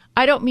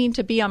I don't mean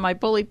to be on my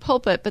bully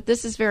pulpit, but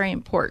this is very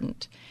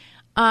important.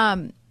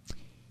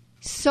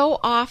 So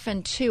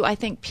often, too, I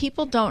think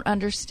people don't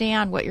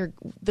understand what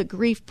the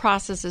grief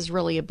process is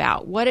really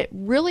about. What it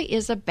really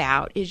is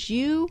about is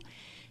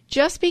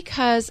just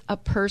because a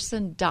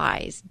person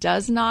dies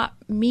does not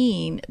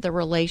mean the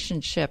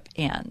relationship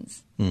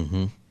ends.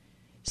 Mm-hmm.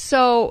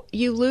 So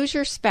you lose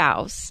your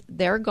spouse,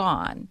 they're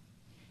gone,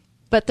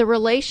 but the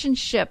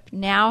relationship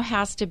now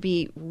has to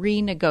be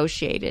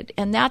renegotiated.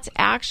 And that's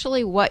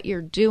actually what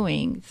you're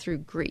doing through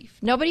grief.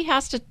 Nobody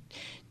has to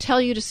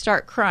tell you to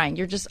start crying.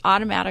 You're just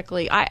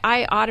automatically,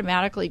 I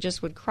automatically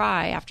just would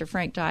cry after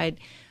Frank died,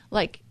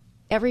 like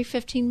every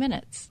 15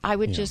 minutes. I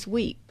would just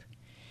weep.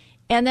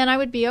 And then I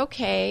would be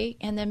okay.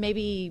 And then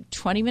maybe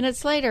 20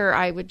 minutes later,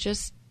 I would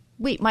just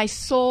weep. My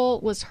soul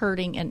was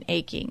hurting and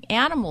aching.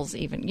 Animals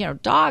even,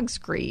 dogs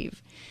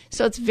grieve.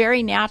 So it's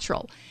very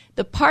natural.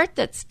 The part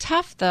that's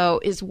tough,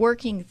 though, is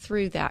working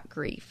through that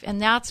grief.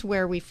 And that's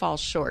where we fall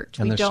short.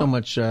 And there's so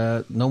much,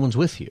 no one's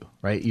with you,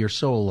 right? You're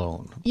so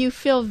alone. You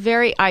feel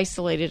very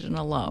isolated and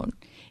alone.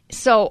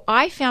 So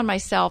I found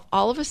myself,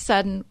 all of a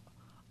sudden,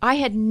 I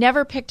had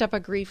never picked up a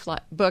grief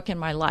book in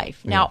my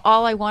life. Now,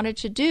 all I wanted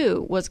to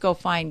do was go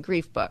find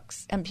grief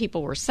books. And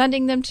people were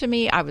sending them to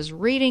me. I was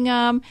reading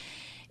them.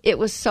 It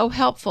was so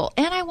helpful.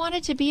 And I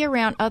wanted to be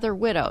around other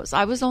widows.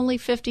 I was only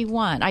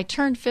 51. I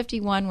turned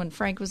 51 when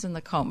Frank was in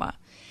the coma.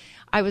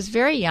 I was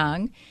very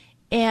young,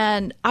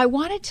 and I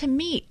wanted to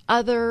meet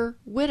other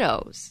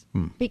widows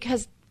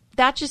because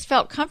that just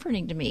felt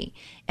comforting to me.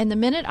 And the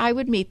minute I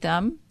would meet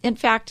them, in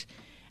fact,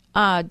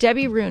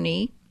 Debbie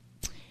Rooney,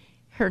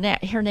 her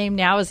name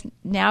now is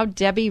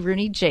Debbie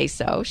Rooney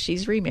Jaso.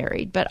 She's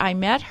remarried, but I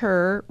met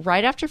her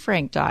right after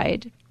Frank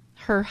died.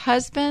 Her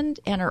husband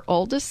and her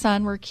oldest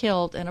son were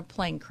killed in a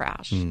plane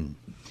crash.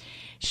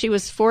 She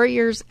was 4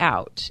 years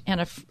out,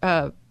 and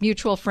a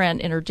mutual friend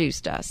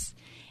introduced us.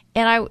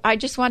 And I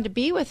just wanted to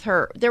be with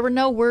her. There were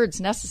no words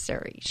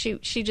necessary.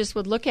 She just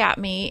would look at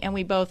me, and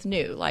we both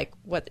knew like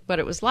what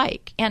it was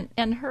like.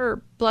 And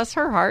her, bless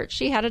her heart,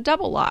 she had a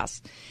double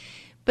loss.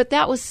 But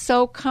that was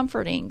so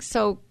comforting.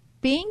 So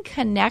being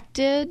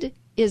connected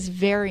is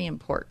very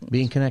important.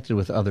 Being connected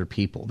with other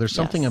people. There's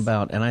something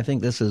about, and I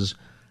think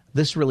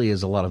this really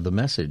is a lot of the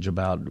message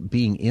about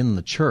being in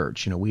the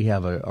church. We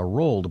have a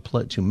role to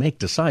play to make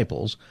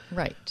disciples.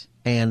 Right.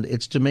 And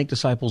it's to make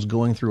disciples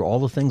going through all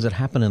the things that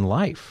happen in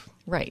life.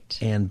 Right.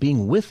 And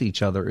being with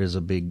each other is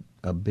a big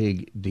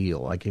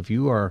deal. Like if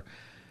you are,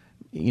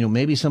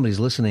 maybe somebody's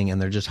listening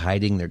and they're just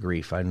hiding their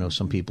grief. I know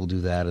some people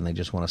do that and they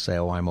just want to say,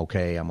 oh, I'm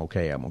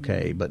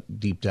okay. But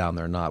deep down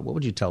they're not. What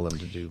would you tell them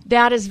to do?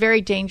 That is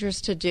very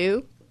dangerous to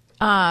do.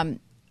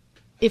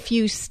 If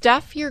you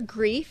stuff your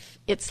grief,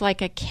 it's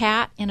like a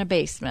cat in a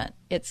basement.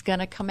 It's going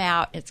to come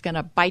out. It's going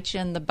to bite you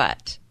in the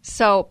butt.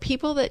 So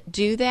people that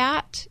do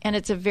that, and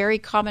it's a very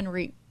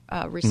common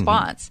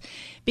response,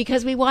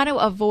 because we want to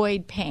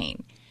avoid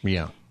pain.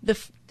 Yeah.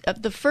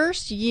 The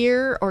first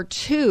year or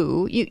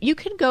two, you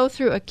can go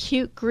through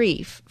acute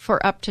grief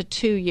for up to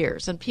 2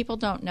 years, and people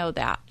don't know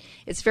that.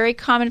 It's very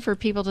common for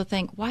people to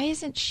think, why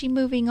isn't she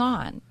moving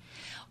on?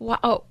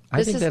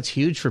 I think that's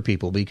huge for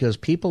people, because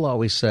people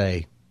always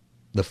say,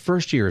 the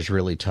first year is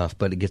really tough,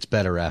 but it gets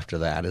better after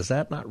that. Is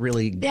that not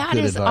really good advice?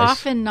 That is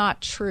often not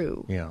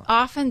true. Yeah.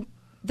 Often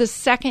the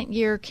second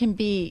year can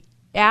be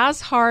as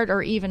hard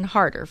or even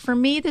harder. For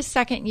me, the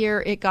second year,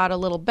 it got a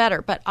little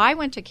better. But I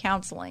went to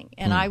counseling,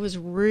 and I was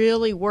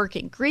really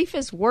working. Grief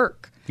is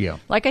work. Yeah.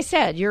 Like I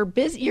said, you're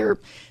busy. You're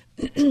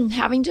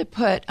having to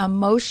put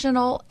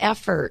emotional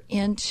effort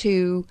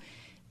into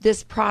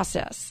this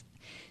process.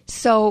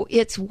 So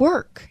it's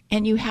work,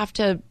 and you have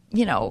to,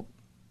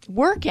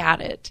 work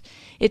at it.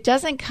 It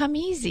doesn't come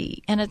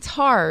easy, and it's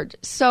hard.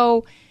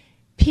 So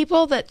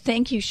people that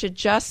think you should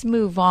just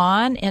move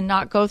on and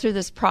not go through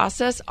this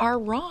process are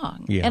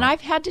wrong. Yeah. And I've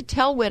had to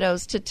tell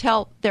widows to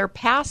tell their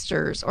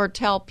pastors or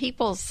tell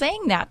people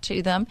saying that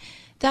to them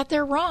that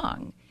they're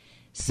wrong.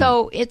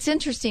 So it's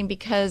interesting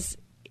because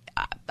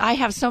I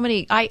have so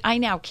many, I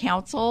now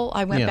counsel.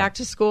 I went back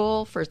to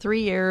school for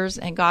 3 years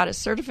and got a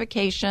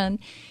certification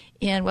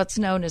in what's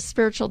known as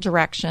spiritual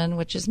direction,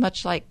 which is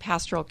much like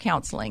pastoral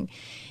counseling.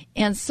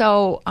 And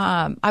so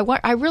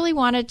I really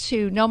wanted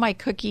to know my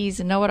cookies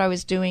and know what I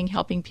was doing,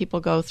 helping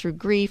people go through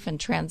grief and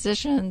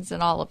transitions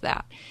and all of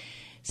that.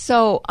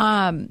 So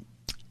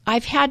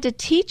I've had to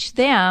teach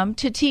them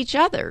to teach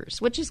others,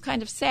 which is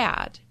kind of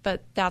sad,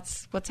 but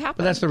that's what's happening.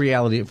 But that's the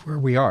reality of where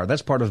we are.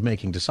 That's part of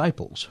making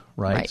disciples,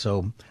 right?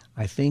 So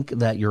I think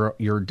that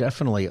you're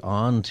definitely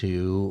on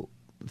to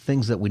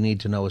things that we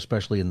need to know,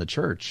 especially in the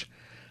church,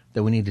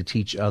 that we need to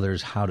teach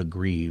others how to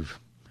grieve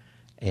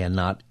and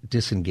not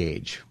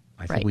disengage.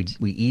 I think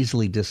we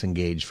easily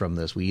disengage from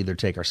this. We either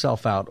take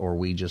ourselves out or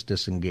we just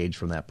disengage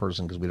from that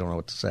person because we don't know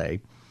what to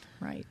say.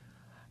 Right.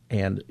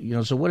 And,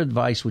 so what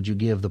advice would you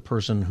give the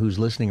person who's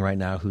listening right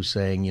now who's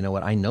saying, you know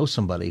what, I know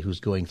somebody who's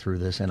going through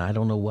this and I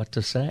don't know what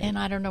to say. And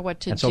I don't know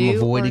what to do. And so I'm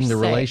avoiding the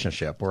say.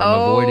 relationship or I'm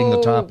avoiding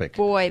the topic.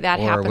 Boy, that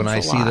happens a lot. Or when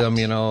I see them,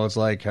 it's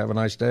like, have a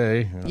nice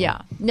day.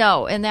 Yeah.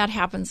 No, and that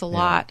happens a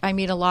lot. I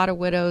meet a lot of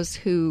widows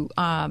who,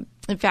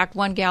 in fact,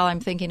 one gal I'm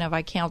thinking of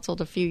I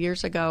counseled a few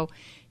years ago.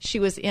 She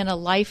was in a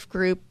life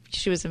group.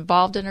 She was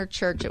involved in her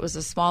church. It was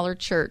a smaller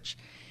church.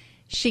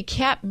 She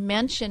kept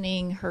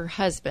mentioning her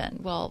husband.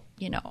 Well,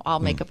 I'll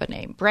make up a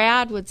name.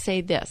 Brad would say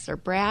this or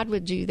Brad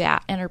would do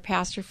that. And her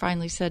pastor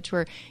finally said to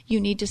her, you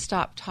need to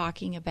stop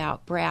talking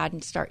about Brad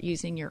and start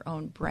using your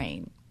own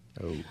brain.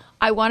 Oh.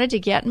 I wanted to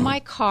get in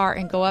my car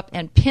and go up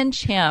and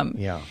pinch him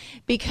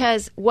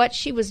because what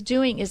she was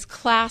doing is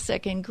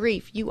classic in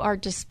grief. You are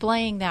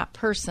displaying that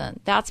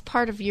person. That's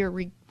part of your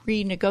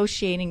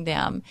renegotiating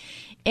them,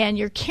 and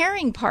you're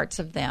carrying parts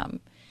of them.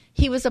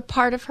 He was a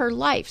part of her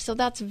life, so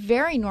that's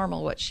very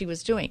normal what she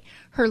was doing.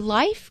 Her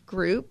life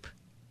group,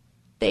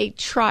 they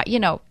try,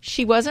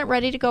 she wasn't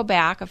ready to go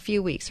back a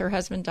few weeks. Her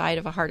husband died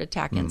of a heart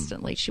attack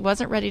instantly. She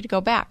wasn't ready to go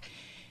back.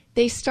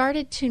 They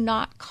started to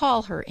not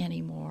call her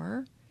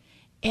anymore,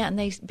 and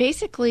they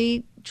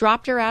basically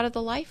dropped her out of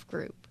the life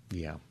group.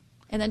 Yeah.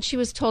 And then she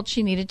was told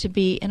she needed to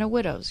be in a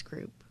widow's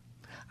group.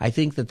 I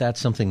think that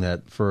that's something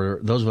that for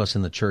those of us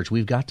in the church,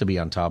 we've got to be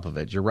on top of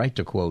it. You're right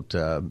to quote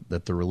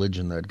that the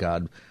religion that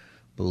God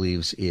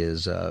believes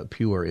is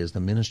pure is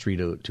the ministry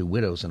to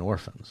widows and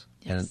orphans.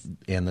 Yes.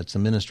 And it's the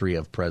ministry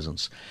of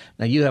presence.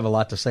 Now, you have a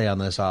lot to say on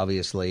this,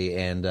 obviously,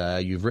 and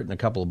you've written a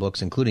couple of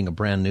books, including a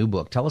brand new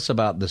book. Tell us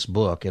about this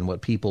book and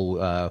what people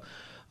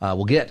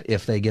will get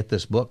if they get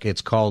this book.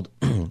 It's called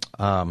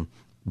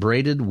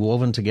Braided,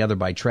 Woven Together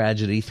by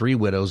Tragedy, 3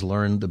 Widows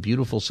Learn the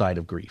Beautiful Side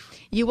of Grief.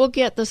 You will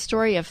get the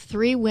story of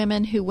 3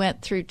 women who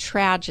went through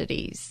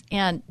tragedies.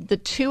 And the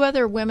 2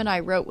 other women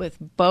I wrote with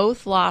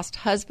both lost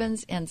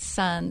husbands and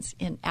sons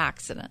in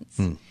accidents.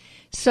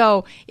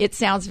 So it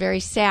sounds very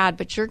sad,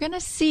 but you're going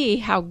to see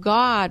how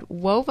God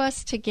wove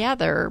us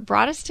together,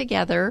 brought us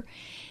together,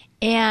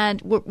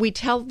 and we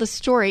tell the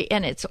story,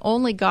 and it's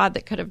only God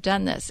that could have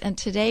done this. And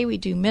today we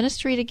do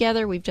ministry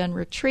together. We've done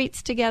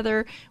retreats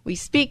together. We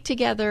speak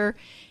together.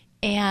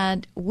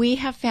 And we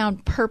have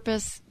found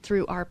purpose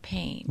through our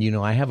pain. You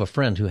know, I have a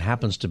friend who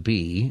happens to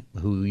be,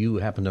 who you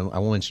happen to, I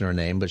won't mention her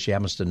name, but she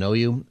happens to know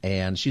you,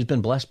 and she's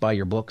been blessed by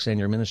your books and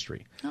your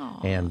ministry.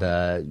 Aww.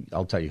 And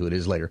I'll tell you who it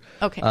is later.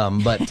 Okay.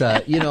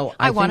 But, you know,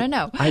 I want to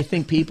know. I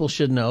think people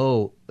should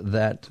know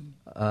that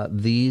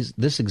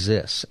this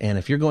exists. And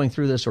if you're going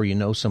through this or you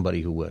know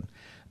somebody who would,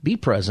 be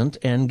present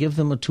and give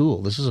them a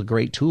tool. This is a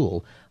great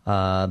tool.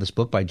 This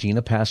book by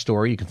Gina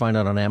Pastore, you can find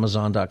it on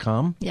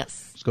Amazon.com.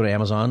 Yes. Just go to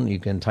Amazon. You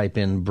can type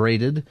in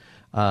Braided,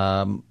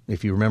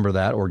 if you remember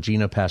that, or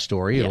Gina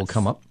Pastore. It'll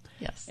come up.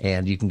 Yes.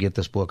 And you can get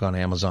this book on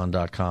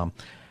Amazon.com.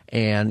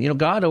 And, you know,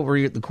 God,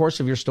 over the course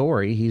of your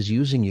story, he's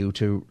using you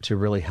to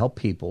really help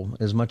people,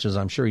 as much as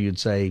I'm sure you'd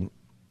say,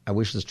 I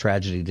wish this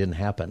tragedy didn't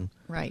happen.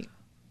 Right.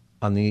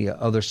 On the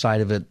other side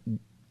of it,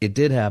 it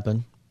did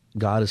happen.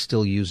 God is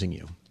still using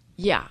you.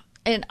 Yeah.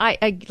 And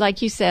I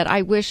like you said,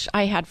 I wish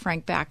I had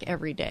Frank back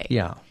every day.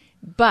 Yeah.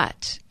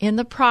 But in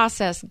the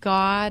process,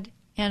 God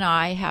and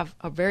I have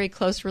a very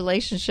close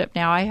relationship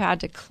now. I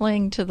had to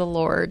cling to the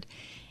Lord.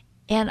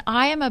 And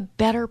I am a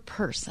better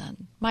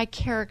person. My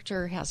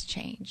character has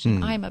changed.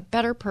 I am a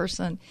better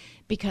person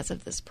because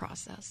of this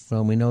process.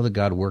 Well, we know that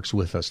God works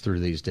with us through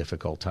these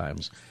difficult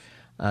times.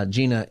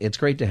 Gina, it's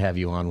great to have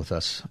you on with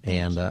us,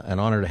 and an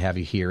honor to have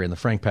you here in the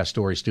Frank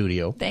Pastore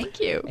studio. Thank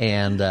you.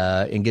 And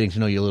getting to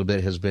know you a little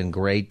bit has been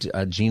great.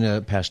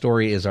 Gina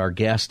Pastore is our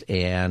guest,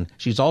 and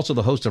she's also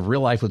the host of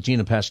Real Life with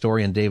Gina Pastore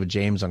and David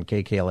James on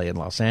KKLA in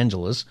Los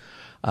Angeles.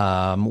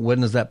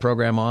 When is that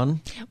program on?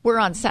 We're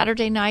on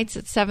Saturday nights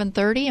at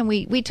 7:30, and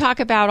we talk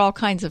about all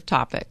kinds of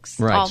topics,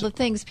 right. All the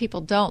things people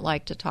don't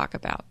like to talk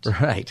about.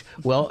 Right.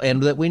 Well,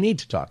 and that we need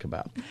to talk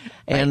about.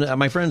 And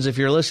my friends, if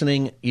you're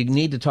listening, you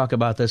need to talk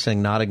about this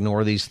and not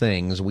ignore these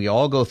things. We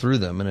all go through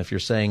them, and if you're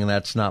saying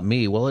that's not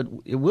me, well,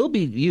 it will be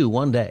you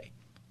one day.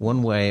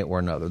 One way or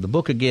another. The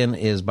book, again,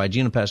 is by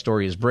Gina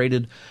Pastore, is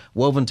Braided,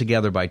 Woven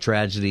Together by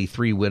Tragedy,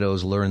 Three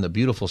Widows Learn the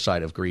Beautiful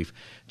Side of Grief.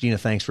 Gina,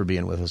 thanks for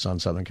being with us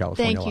on Southern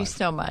California Thank you Live.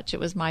 so much. It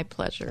was my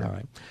pleasure. All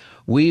right.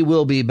 We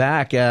will be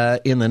back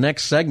in the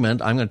next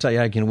segment. I'm going to tell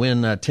you I can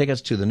win tickets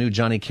to the new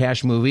Johnny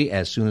Cash movie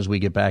as soon as we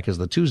get back as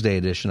the Tuesday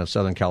edition of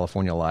Southern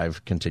California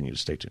Live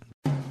continues. Stay tuned.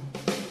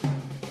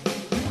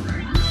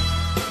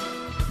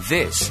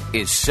 This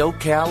is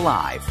SoCal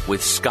Live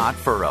with Scott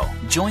Furrow.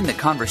 Join the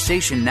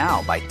conversation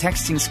now by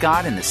texting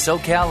Scott in the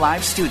SoCal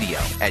Live studio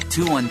at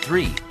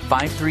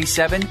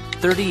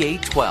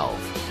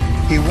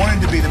 213-537-3812. He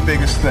wanted to be the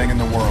biggest thing in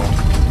the world,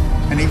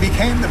 and he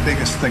became the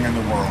biggest thing in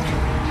the world.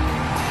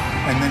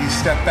 And then he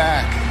stepped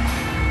back,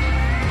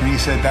 and he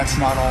said, that's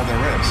not all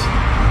there is.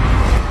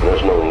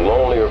 There's no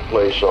lonelier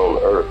place on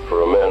earth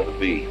for a man to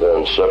be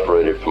than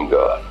separated from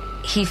God.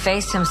 He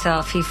faced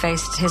himself, he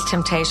faced his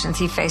temptations,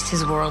 he faced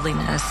his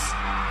worldliness,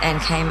 and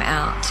came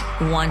out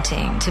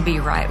wanting to be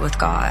right with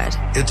God.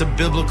 It's a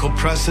biblical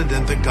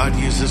precedent that God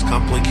uses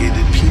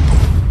complicated people.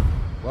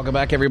 Welcome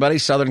back, everybody.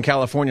 Southern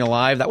California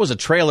Live. That was a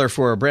trailer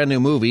for a brand new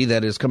movie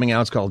that is coming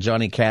out. It's called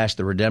Johnny Cash,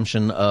 The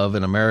Redemption of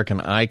an American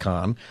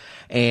Icon.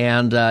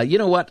 And you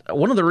know what?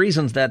 One of the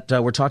reasons that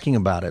we're talking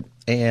about it,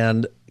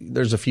 and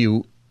there's a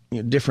few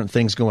different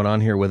things going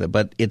on here with it,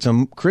 but it's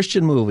a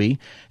Christian movie,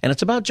 and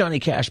it's about Johnny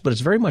Cash, but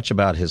it's very much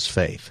about his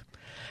faith.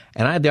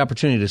 And I had the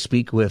opportunity to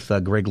speak with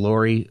Greg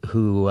Laurie,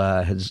 who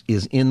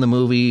is in the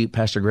movie,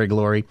 Pastor Greg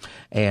Laurie,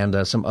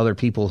 and some other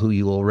people who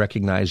you will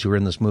recognize who are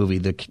in this movie.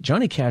 The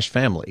Johnny Cash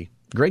family.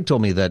 Greg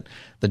told me that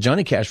the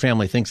Johnny Cash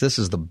family thinks this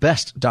is the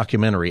best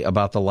documentary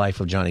about the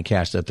life of Johnny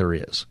Cash that there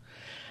is.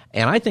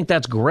 And I think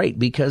that's great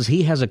because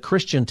he has a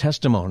Christian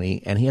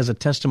testimony, and he has a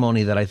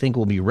testimony that I think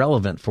will be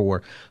relevant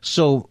for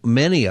so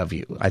many of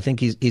you. I think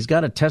he's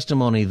got a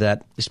testimony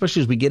that,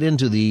 especially as we get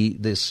into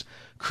this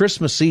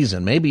Christmas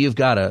season, maybe you've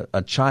got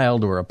a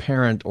child or a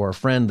parent or a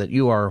friend that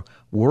you are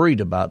worried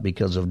about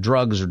because of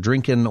drugs or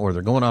drinking, or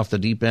they're going off the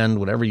deep end,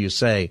 whatever you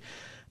say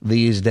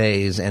these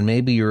days, and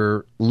maybe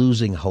you're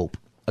losing hope.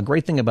 A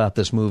great thing about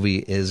this movie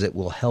is it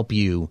will help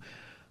you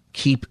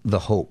keep the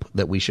hope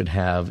that we should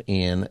have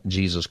in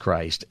Jesus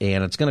Christ.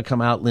 And it's going to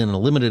come out in a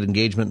limited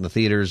engagement in the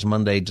theaters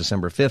Monday,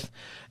 December 5th,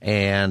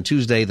 and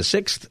Tuesday the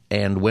 6th,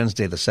 and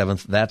Wednesday the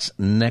 7th. That's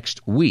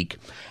next week.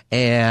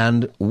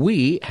 And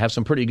we have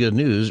some pretty good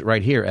news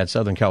right here at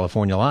Southern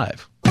California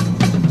Live.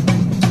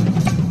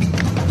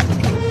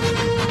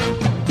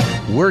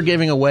 We're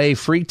giving away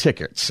free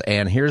tickets,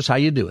 and here's how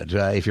you do it.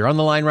 If you're on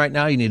the line right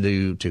now, you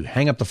need to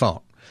hang up the phone.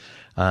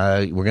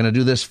 We're going to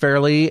do this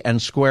fairly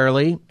and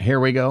squarely. Here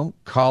we go.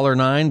 Caller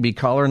 9, be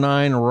caller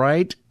 9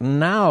 right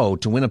now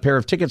to win a pair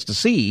of tickets to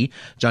see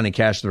Johnny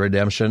Cash, The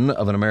Redemption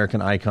of an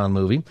American Icon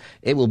movie.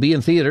 It will be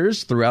in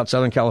theaters throughout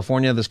Southern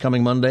California this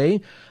coming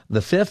Monday,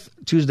 the 5th,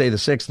 Tuesday the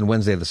 6th, and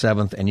Wednesday the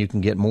 7th, and you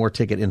can get more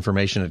ticket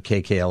information at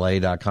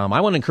kkla.com. I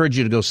want to encourage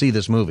you to go see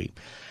this movie,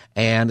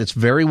 and it's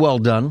very well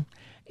done.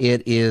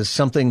 It is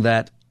something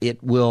that it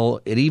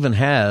even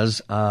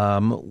has,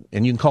 and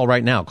you can call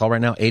right now. Call right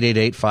now,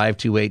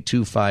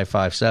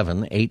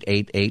 888-528-2557,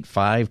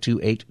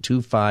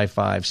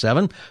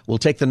 888-528-2557. We'll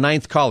take the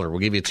 9th caller. We'll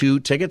give you 2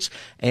 tickets,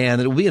 and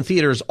it will be in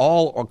theaters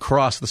all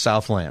across the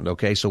Southland,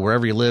 okay? So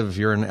wherever you live, if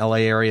you're in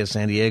L.A. area,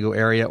 San Diego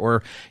area,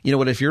 or, you know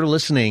what, if you're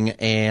listening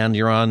and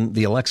you're on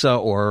the Alexa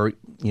or,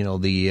 you know,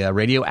 the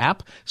radio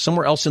app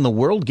somewhere else in the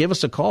world, give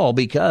us a call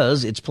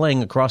because it's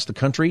playing across the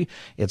country.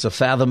 It's a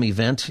Fathom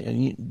event,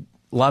 and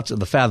lots of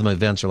the Fathom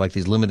events are like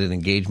these limited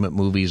engagement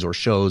movies or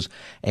shows.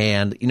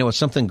 And, you know, it's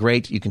something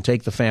great. You can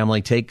take the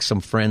family, take some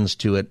friends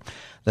to it.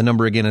 The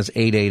number again is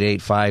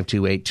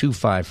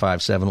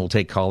 888-528-2557. We'll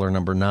take caller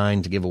number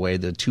 9 to give away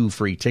the 2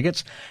 free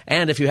tickets.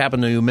 And if you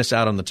happen to miss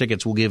out on the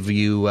tickets, we'll give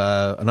you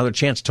another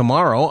chance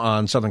tomorrow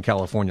on Southern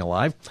California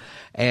Live.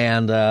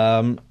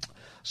 And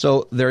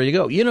so there you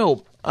go. You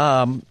know,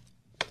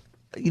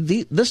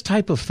 this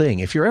type of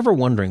thing, if you're ever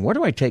wondering, where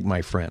do I take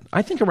my friend?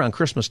 I think around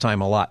Christmas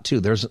time a lot, too.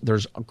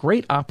 There's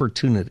great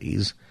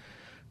opportunities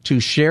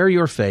to share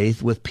your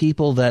faith with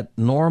people that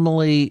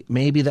normally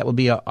maybe that would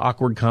be an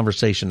awkward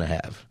conversation to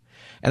have.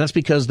 And that's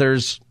because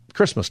there's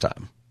Christmas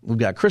time. We've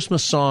got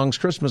Christmas songs,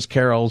 Christmas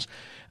carols.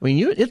 I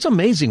mean, it's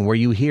amazing where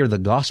you hear the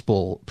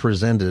gospel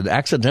presented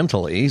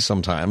accidentally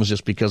sometimes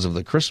just because of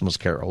the Christmas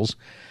carols.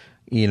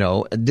 You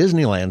know,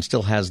 Disneyland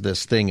still has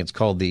this thing. It's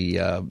called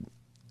the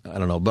I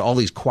don't know, but all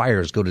these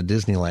choirs go to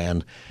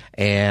Disneyland,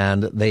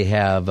 and they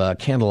have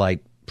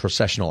candlelight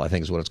processional, I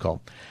think is what it's called.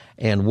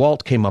 And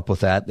Walt came up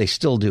with that. They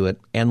still do it.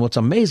 And what's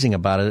amazing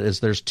about it is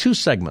there's 2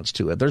 segments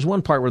to it. There's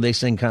one part where they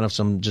sing kind of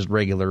some just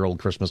regular old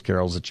Christmas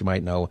carols that you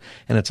might know,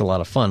 and it's a lot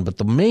of fun. But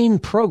the main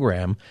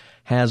program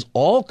has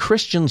all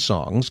Christian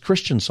songs,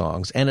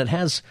 and it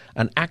has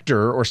an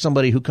actor or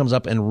somebody who comes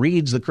up and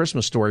reads the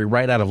Christmas story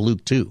right out of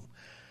Luke 2.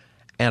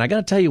 And I got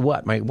to tell you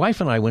what, my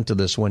wife and I went to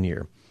this one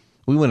year.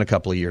 We went a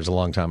couple of years, a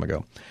long time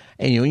ago.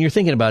 And, you know, when you're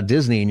thinking about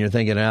Disney and you're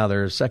thinking,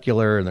 they're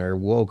secular and they're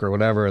woke or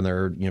whatever, and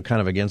they're, you know, kind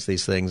of against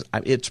these things,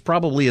 it's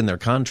probably in their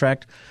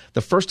contract.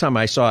 The first time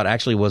I saw it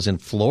actually was in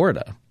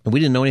Florida, and we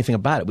didn't know anything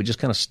about it. We just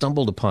kind of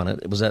stumbled upon it.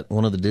 It was at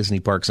one of the Disney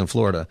parks in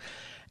Florida.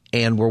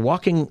 And we're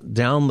walking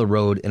down the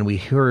road, and we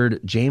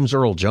heard James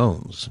Earl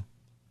Jones,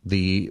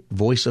 the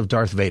voice of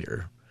Darth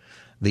Vader,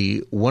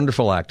 the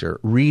wonderful actor,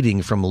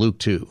 reading from Luke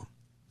 2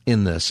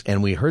 in this.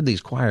 And we heard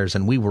these choirs,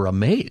 and we were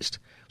amazed.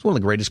 It's one of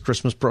the greatest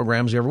Christmas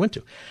programs you ever went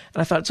to.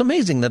 And I thought it's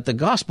amazing that the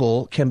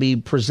gospel can be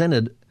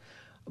presented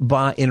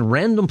in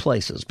random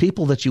places,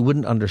 people that you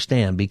wouldn't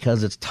understand,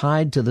 because it's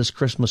tied to this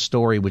Christmas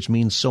story, which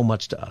means so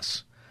much to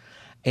us.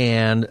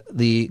 And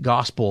the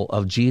gospel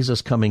of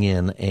Jesus coming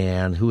in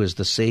and who is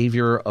the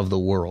Savior of the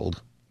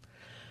world.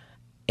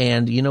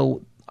 And, you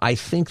know, I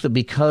think that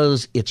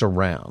because it's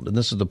around, and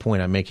this is the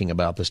point I'm making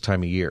about this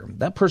time of year,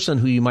 that person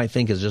who you might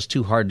think is just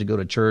too hard to go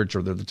to church,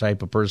 or they're the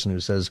type of person who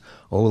says,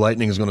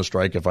 lightning is going to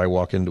strike if I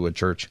walk into a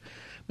church.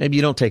 Maybe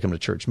you don't take them to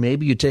church.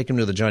 Maybe you take them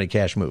to the Johnny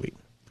Cash movie,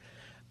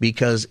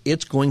 because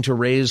it's going to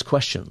raise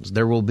questions.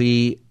 There will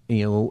be,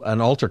 you know,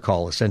 an altar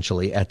call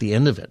essentially at the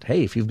end of it.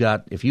 Hey, if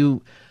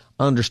you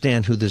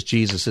understand who this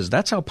Jesus is,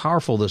 that's how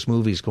powerful this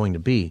movie is going to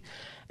be.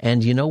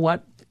 And you know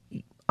what?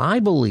 I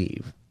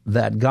believe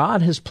that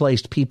God has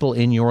placed people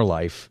in your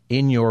life,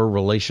 in your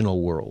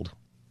relational world,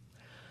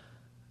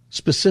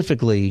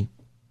 specifically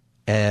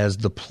as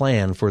the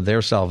plan for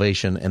their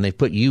salvation, and they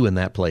put you in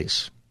that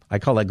place. I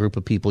call that group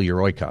of people your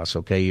oikos,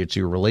 okay? It's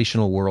your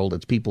relational world.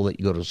 It's people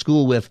that you go to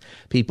school with,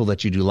 people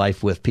that you do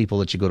life with, people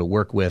that you go to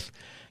work with.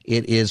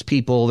 It is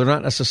people, they're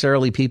not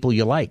necessarily people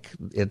you like.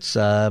 It's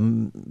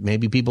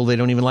maybe people they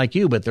don't even like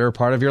you, but they're a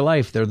part of your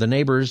life. They're the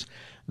neighbors.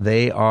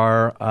 They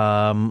are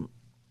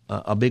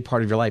a big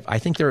part of your life. I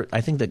think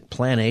that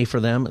plan A for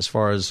them, as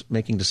far as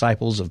making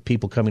disciples of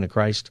people coming to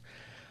Christ,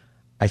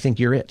 I think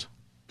you're it.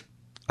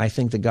 I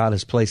think that God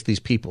has placed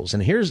these peoples.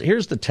 And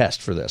here's the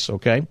test for this,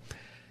 okay?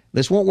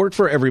 This won't work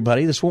for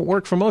everybody. This won't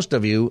work for most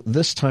of you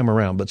this time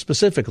around. But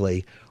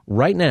specifically,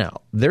 right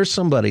now, there's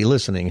somebody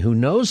listening who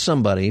knows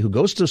somebody, who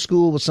goes to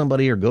school with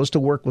somebody or goes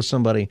to work with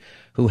somebody,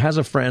 who has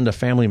a friend, a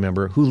family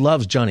member, who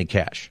loves Johnny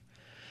Cash,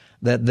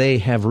 that they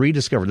have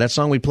rediscovered. That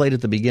song we played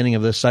at the beginning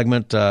of this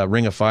segment,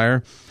 Ring of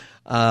Fire,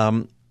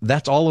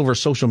 that's all over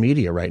social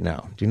media right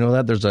now. Do you know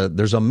that?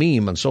 There's a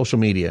meme on social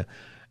media,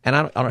 and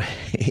I don't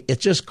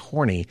it's just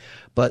corny,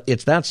 but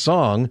it's that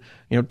song,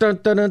 you know, dun,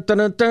 dun, dun, dun,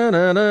 dun,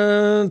 dun,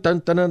 dun, dun,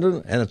 dun,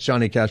 dun, and it's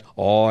Johnny Cash.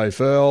 I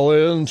fell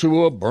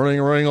into a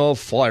burning ring of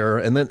fire,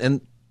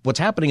 and what's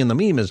happening in the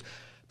meme is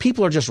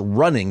people are just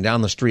running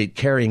down the street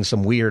carrying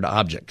some weird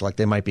object, like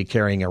they might be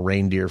carrying a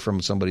reindeer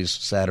from somebody's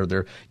set, or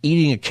they're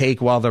eating a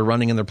cake while they're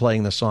running and they're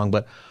playing the song.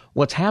 But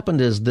what's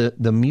happened is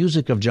the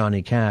music of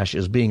Johnny Cash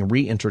is being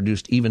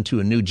reintroduced even to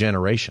a new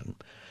generation.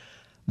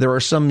 There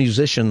are some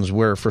musicians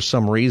where, for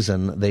some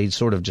reason, they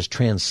sort of just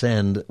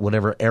transcend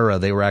whatever era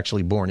they were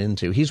actually born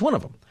into. He's one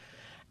of them.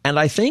 And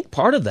I think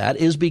part of that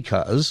is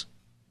because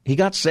he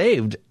got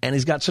saved and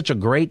he's got such a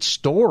great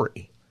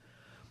story.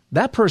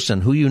 That person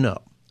who you know,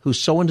 who's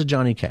so into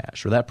Johnny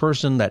Cash, or that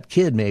person, that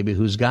kid maybe,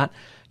 who's got,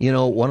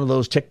 one of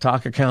those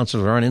TikTok accounts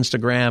or on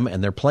Instagram,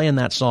 and they're playing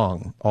that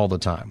song all the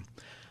time.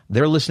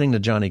 They're listening to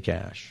Johnny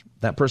Cash.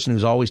 That person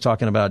who's always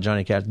talking about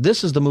Johnny Cash,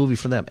 this is the movie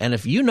for them. And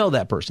if you know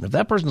that person, if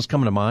that person's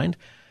coming to mind,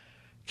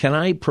 can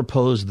I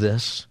propose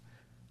this?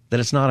 That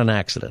it's not an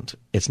accident.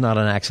 It's not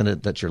an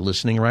accident that you're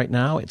listening right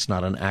now. It's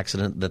not an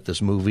accident that this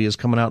movie is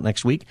coming out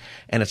next week.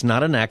 And it's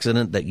not an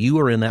accident that you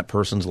are in that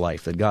person's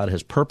life, that God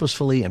has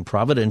purposefully and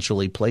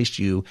providentially placed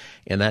you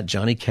in that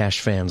Johnny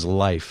Cash fan's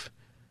life.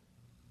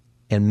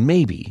 And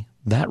maybe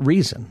that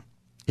reason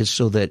is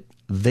so that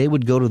they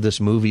would go to this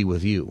movie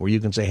with you, where you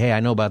can say, hey, I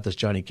know about this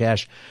Johnny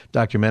Cash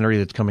documentary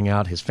that's coming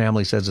out. His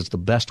family says it's the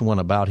best one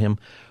about him.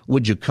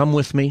 Would you come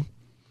with me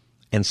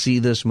and see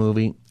this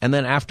movie? And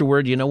then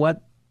afterward, you know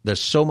what? There's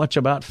so much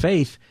about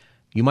faith,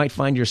 you might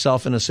find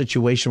yourself in a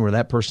situation where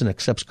that person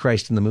accepts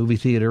Christ in the movie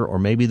theater, or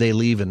maybe they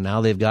leave and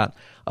now they've got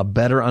a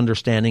better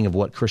understanding of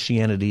what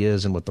Christianity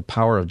is and what the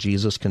power of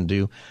Jesus can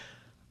do.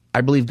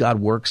 I believe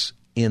God works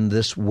in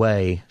this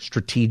way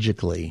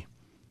strategically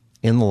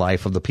in the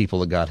life of the people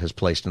that God has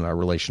placed in our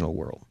relational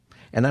world.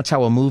 And that's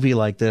how a movie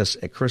like this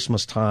at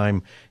Christmas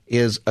time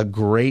is a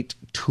great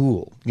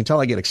tool. You can tell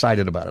I get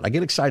excited about it. I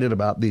get excited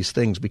about these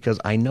things because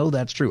I know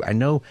that's true. I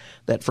know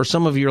that for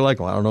some of you, you're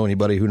like, well, I don't know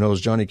anybody who knows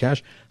Johnny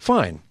Cash.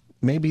 Fine.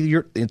 Maybe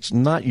it's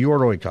not your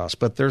oikos,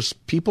 but there's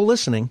people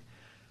listening,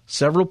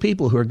 several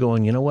people who are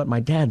going, you know what?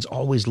 My dad's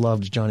always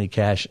loved Johnny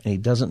Cash and he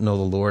doesn't know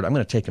the Lord. I'm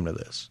going to take him to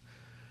this.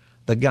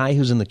 The guy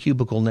who's in the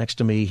cubicle next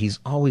to me, he's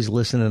always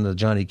listening to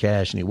Johnny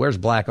Cash and he wears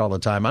black all the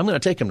time. I'm going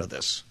to take him to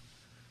this.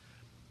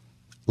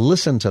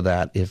 Listen to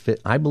that.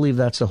 I believe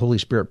that's the Holy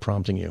Spirit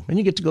prompting you. And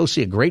you get to go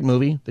see a great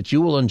movie that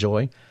you will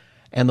enjoy.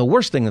 And the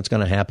worst thing that's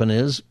going to happen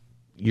is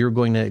you're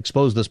going to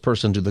expose this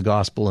person to the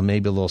gospel, and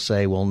maybe they'll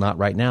say, well, not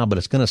right now, but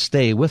it's going to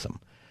stay with them.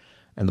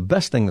 And the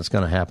best thing that's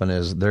going to happen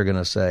is they're going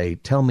to say,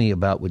 tell me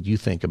about what you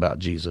think about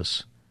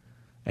Jesus.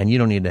 And you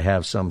don't need to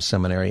have some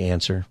seminary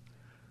answer.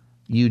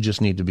 You just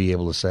need to be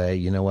able to say,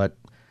 you know what?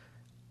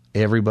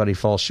 Everybody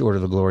falls short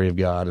of the glory of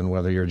God, and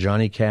whether you're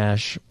Johnny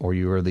Cash or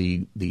you are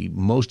the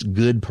most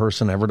good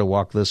person ever to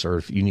walk this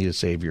earth, you need a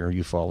Savior.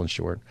 You've fallen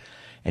short.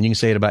 And you can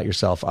say it about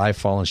yourself. I've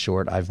fallen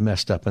short. I've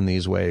messed up in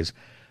these ways.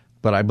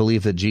 But I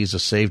believe that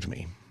Jesus saved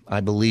me.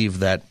 I believe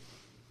that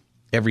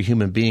every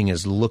human being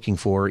is looking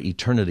for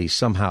eternity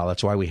somehow.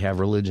 That's why we have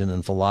religion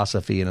and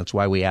philosophy, and it's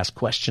why we ask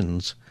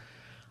questions.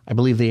 I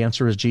believe the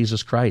answer is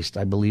Jesus Christ.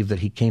 I believe that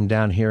he came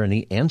down here and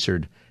he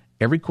answered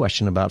every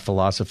question about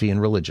philosophy and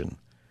religion.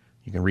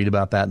 You can read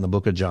about that in the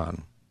book of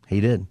John.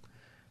 He did.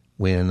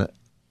 When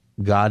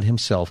God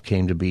himself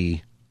came to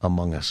be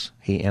among us,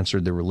 he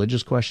answered the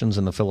religious questions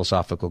and the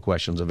philosophical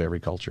questions of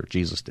every culture.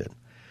 Jesus did.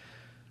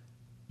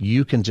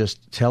 You can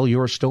just tell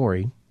your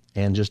story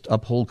and just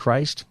uphold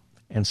Christ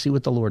and see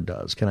what the Lord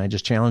does. Can I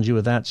just challenge you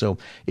with that? So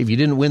if you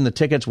didn't win the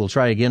tickets, we'll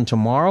try again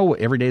tomorrow.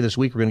 Every day this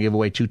week, we're going to give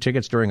away 2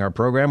 tickets during our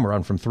program. We're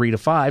on from 3 to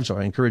 5, so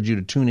I encourage you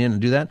to tune in and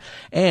do that.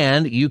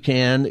 And you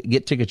can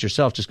get tickets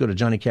yourself. Just go to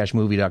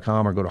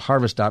johnnycashmovie.com or go to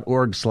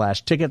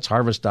harvest.org/tickets,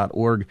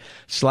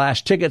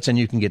 harvest.org/tickets, and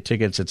you can get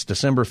tickets. It's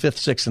December 5th,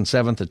 6th, and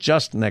 7th. It's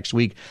just next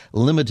week.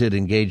 Limited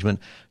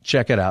engagement.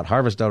 Check it out,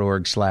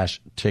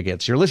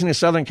 harvest.org/tickets. You're listening to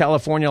Southern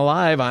California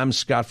Live. I'm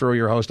Scott Furrow,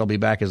 your host. I'll be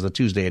back as the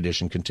Tuesday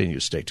edition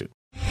continues. Stay tuned.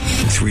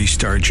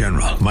 3-star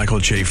General Michael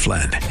J.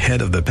 Flynn,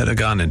 head of the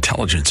Pentagon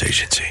Intelligence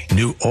Agency,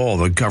 knew all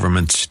the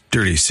government's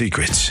dirty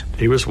secrets.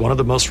 He was one of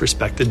the most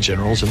respected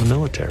generals in the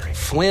military.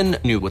 Flynn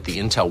knew what the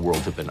intel world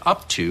had been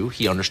up to.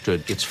 He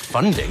understood its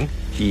funding.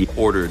 He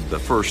ordered the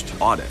first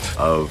audit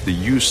of the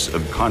use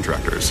of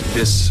contractors.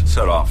 This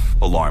set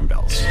off alarm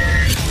bells.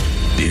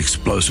 The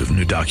explosive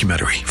new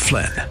documentary,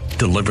 Flynn,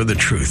 Deliver the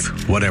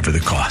Truth, Whatever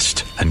the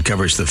Cost,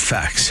 uncovers the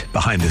facts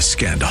behind this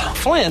scandal.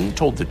 Flynn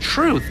told the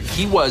truth.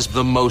 He was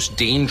the most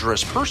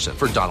dangerous person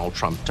for Donald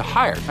Trump to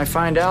hire. I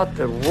find out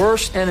the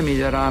worst enemy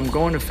that I'm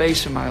going to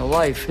face in my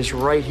life is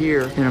right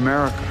here in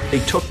America. They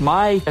took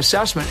my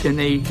assessment and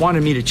they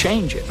wanted me to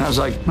change it. And I was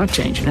like, I'm not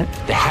changing it.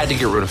 They had to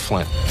get rid of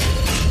Flynn.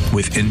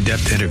 With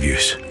in-depth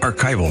interviews,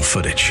 archival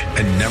footage,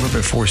 and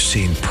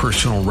never-before-seen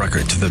personal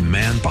records of the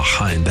man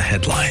behind the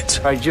headlines.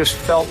 I just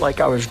felt like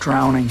I was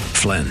drowning.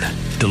 Flynn,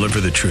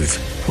 Deliver the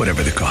Truth,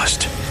 Whatever the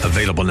Cost.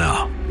 Available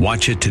now.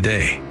 Watch it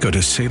today. Go to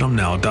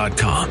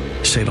salemnow.com.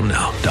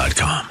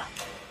 salemnow.com.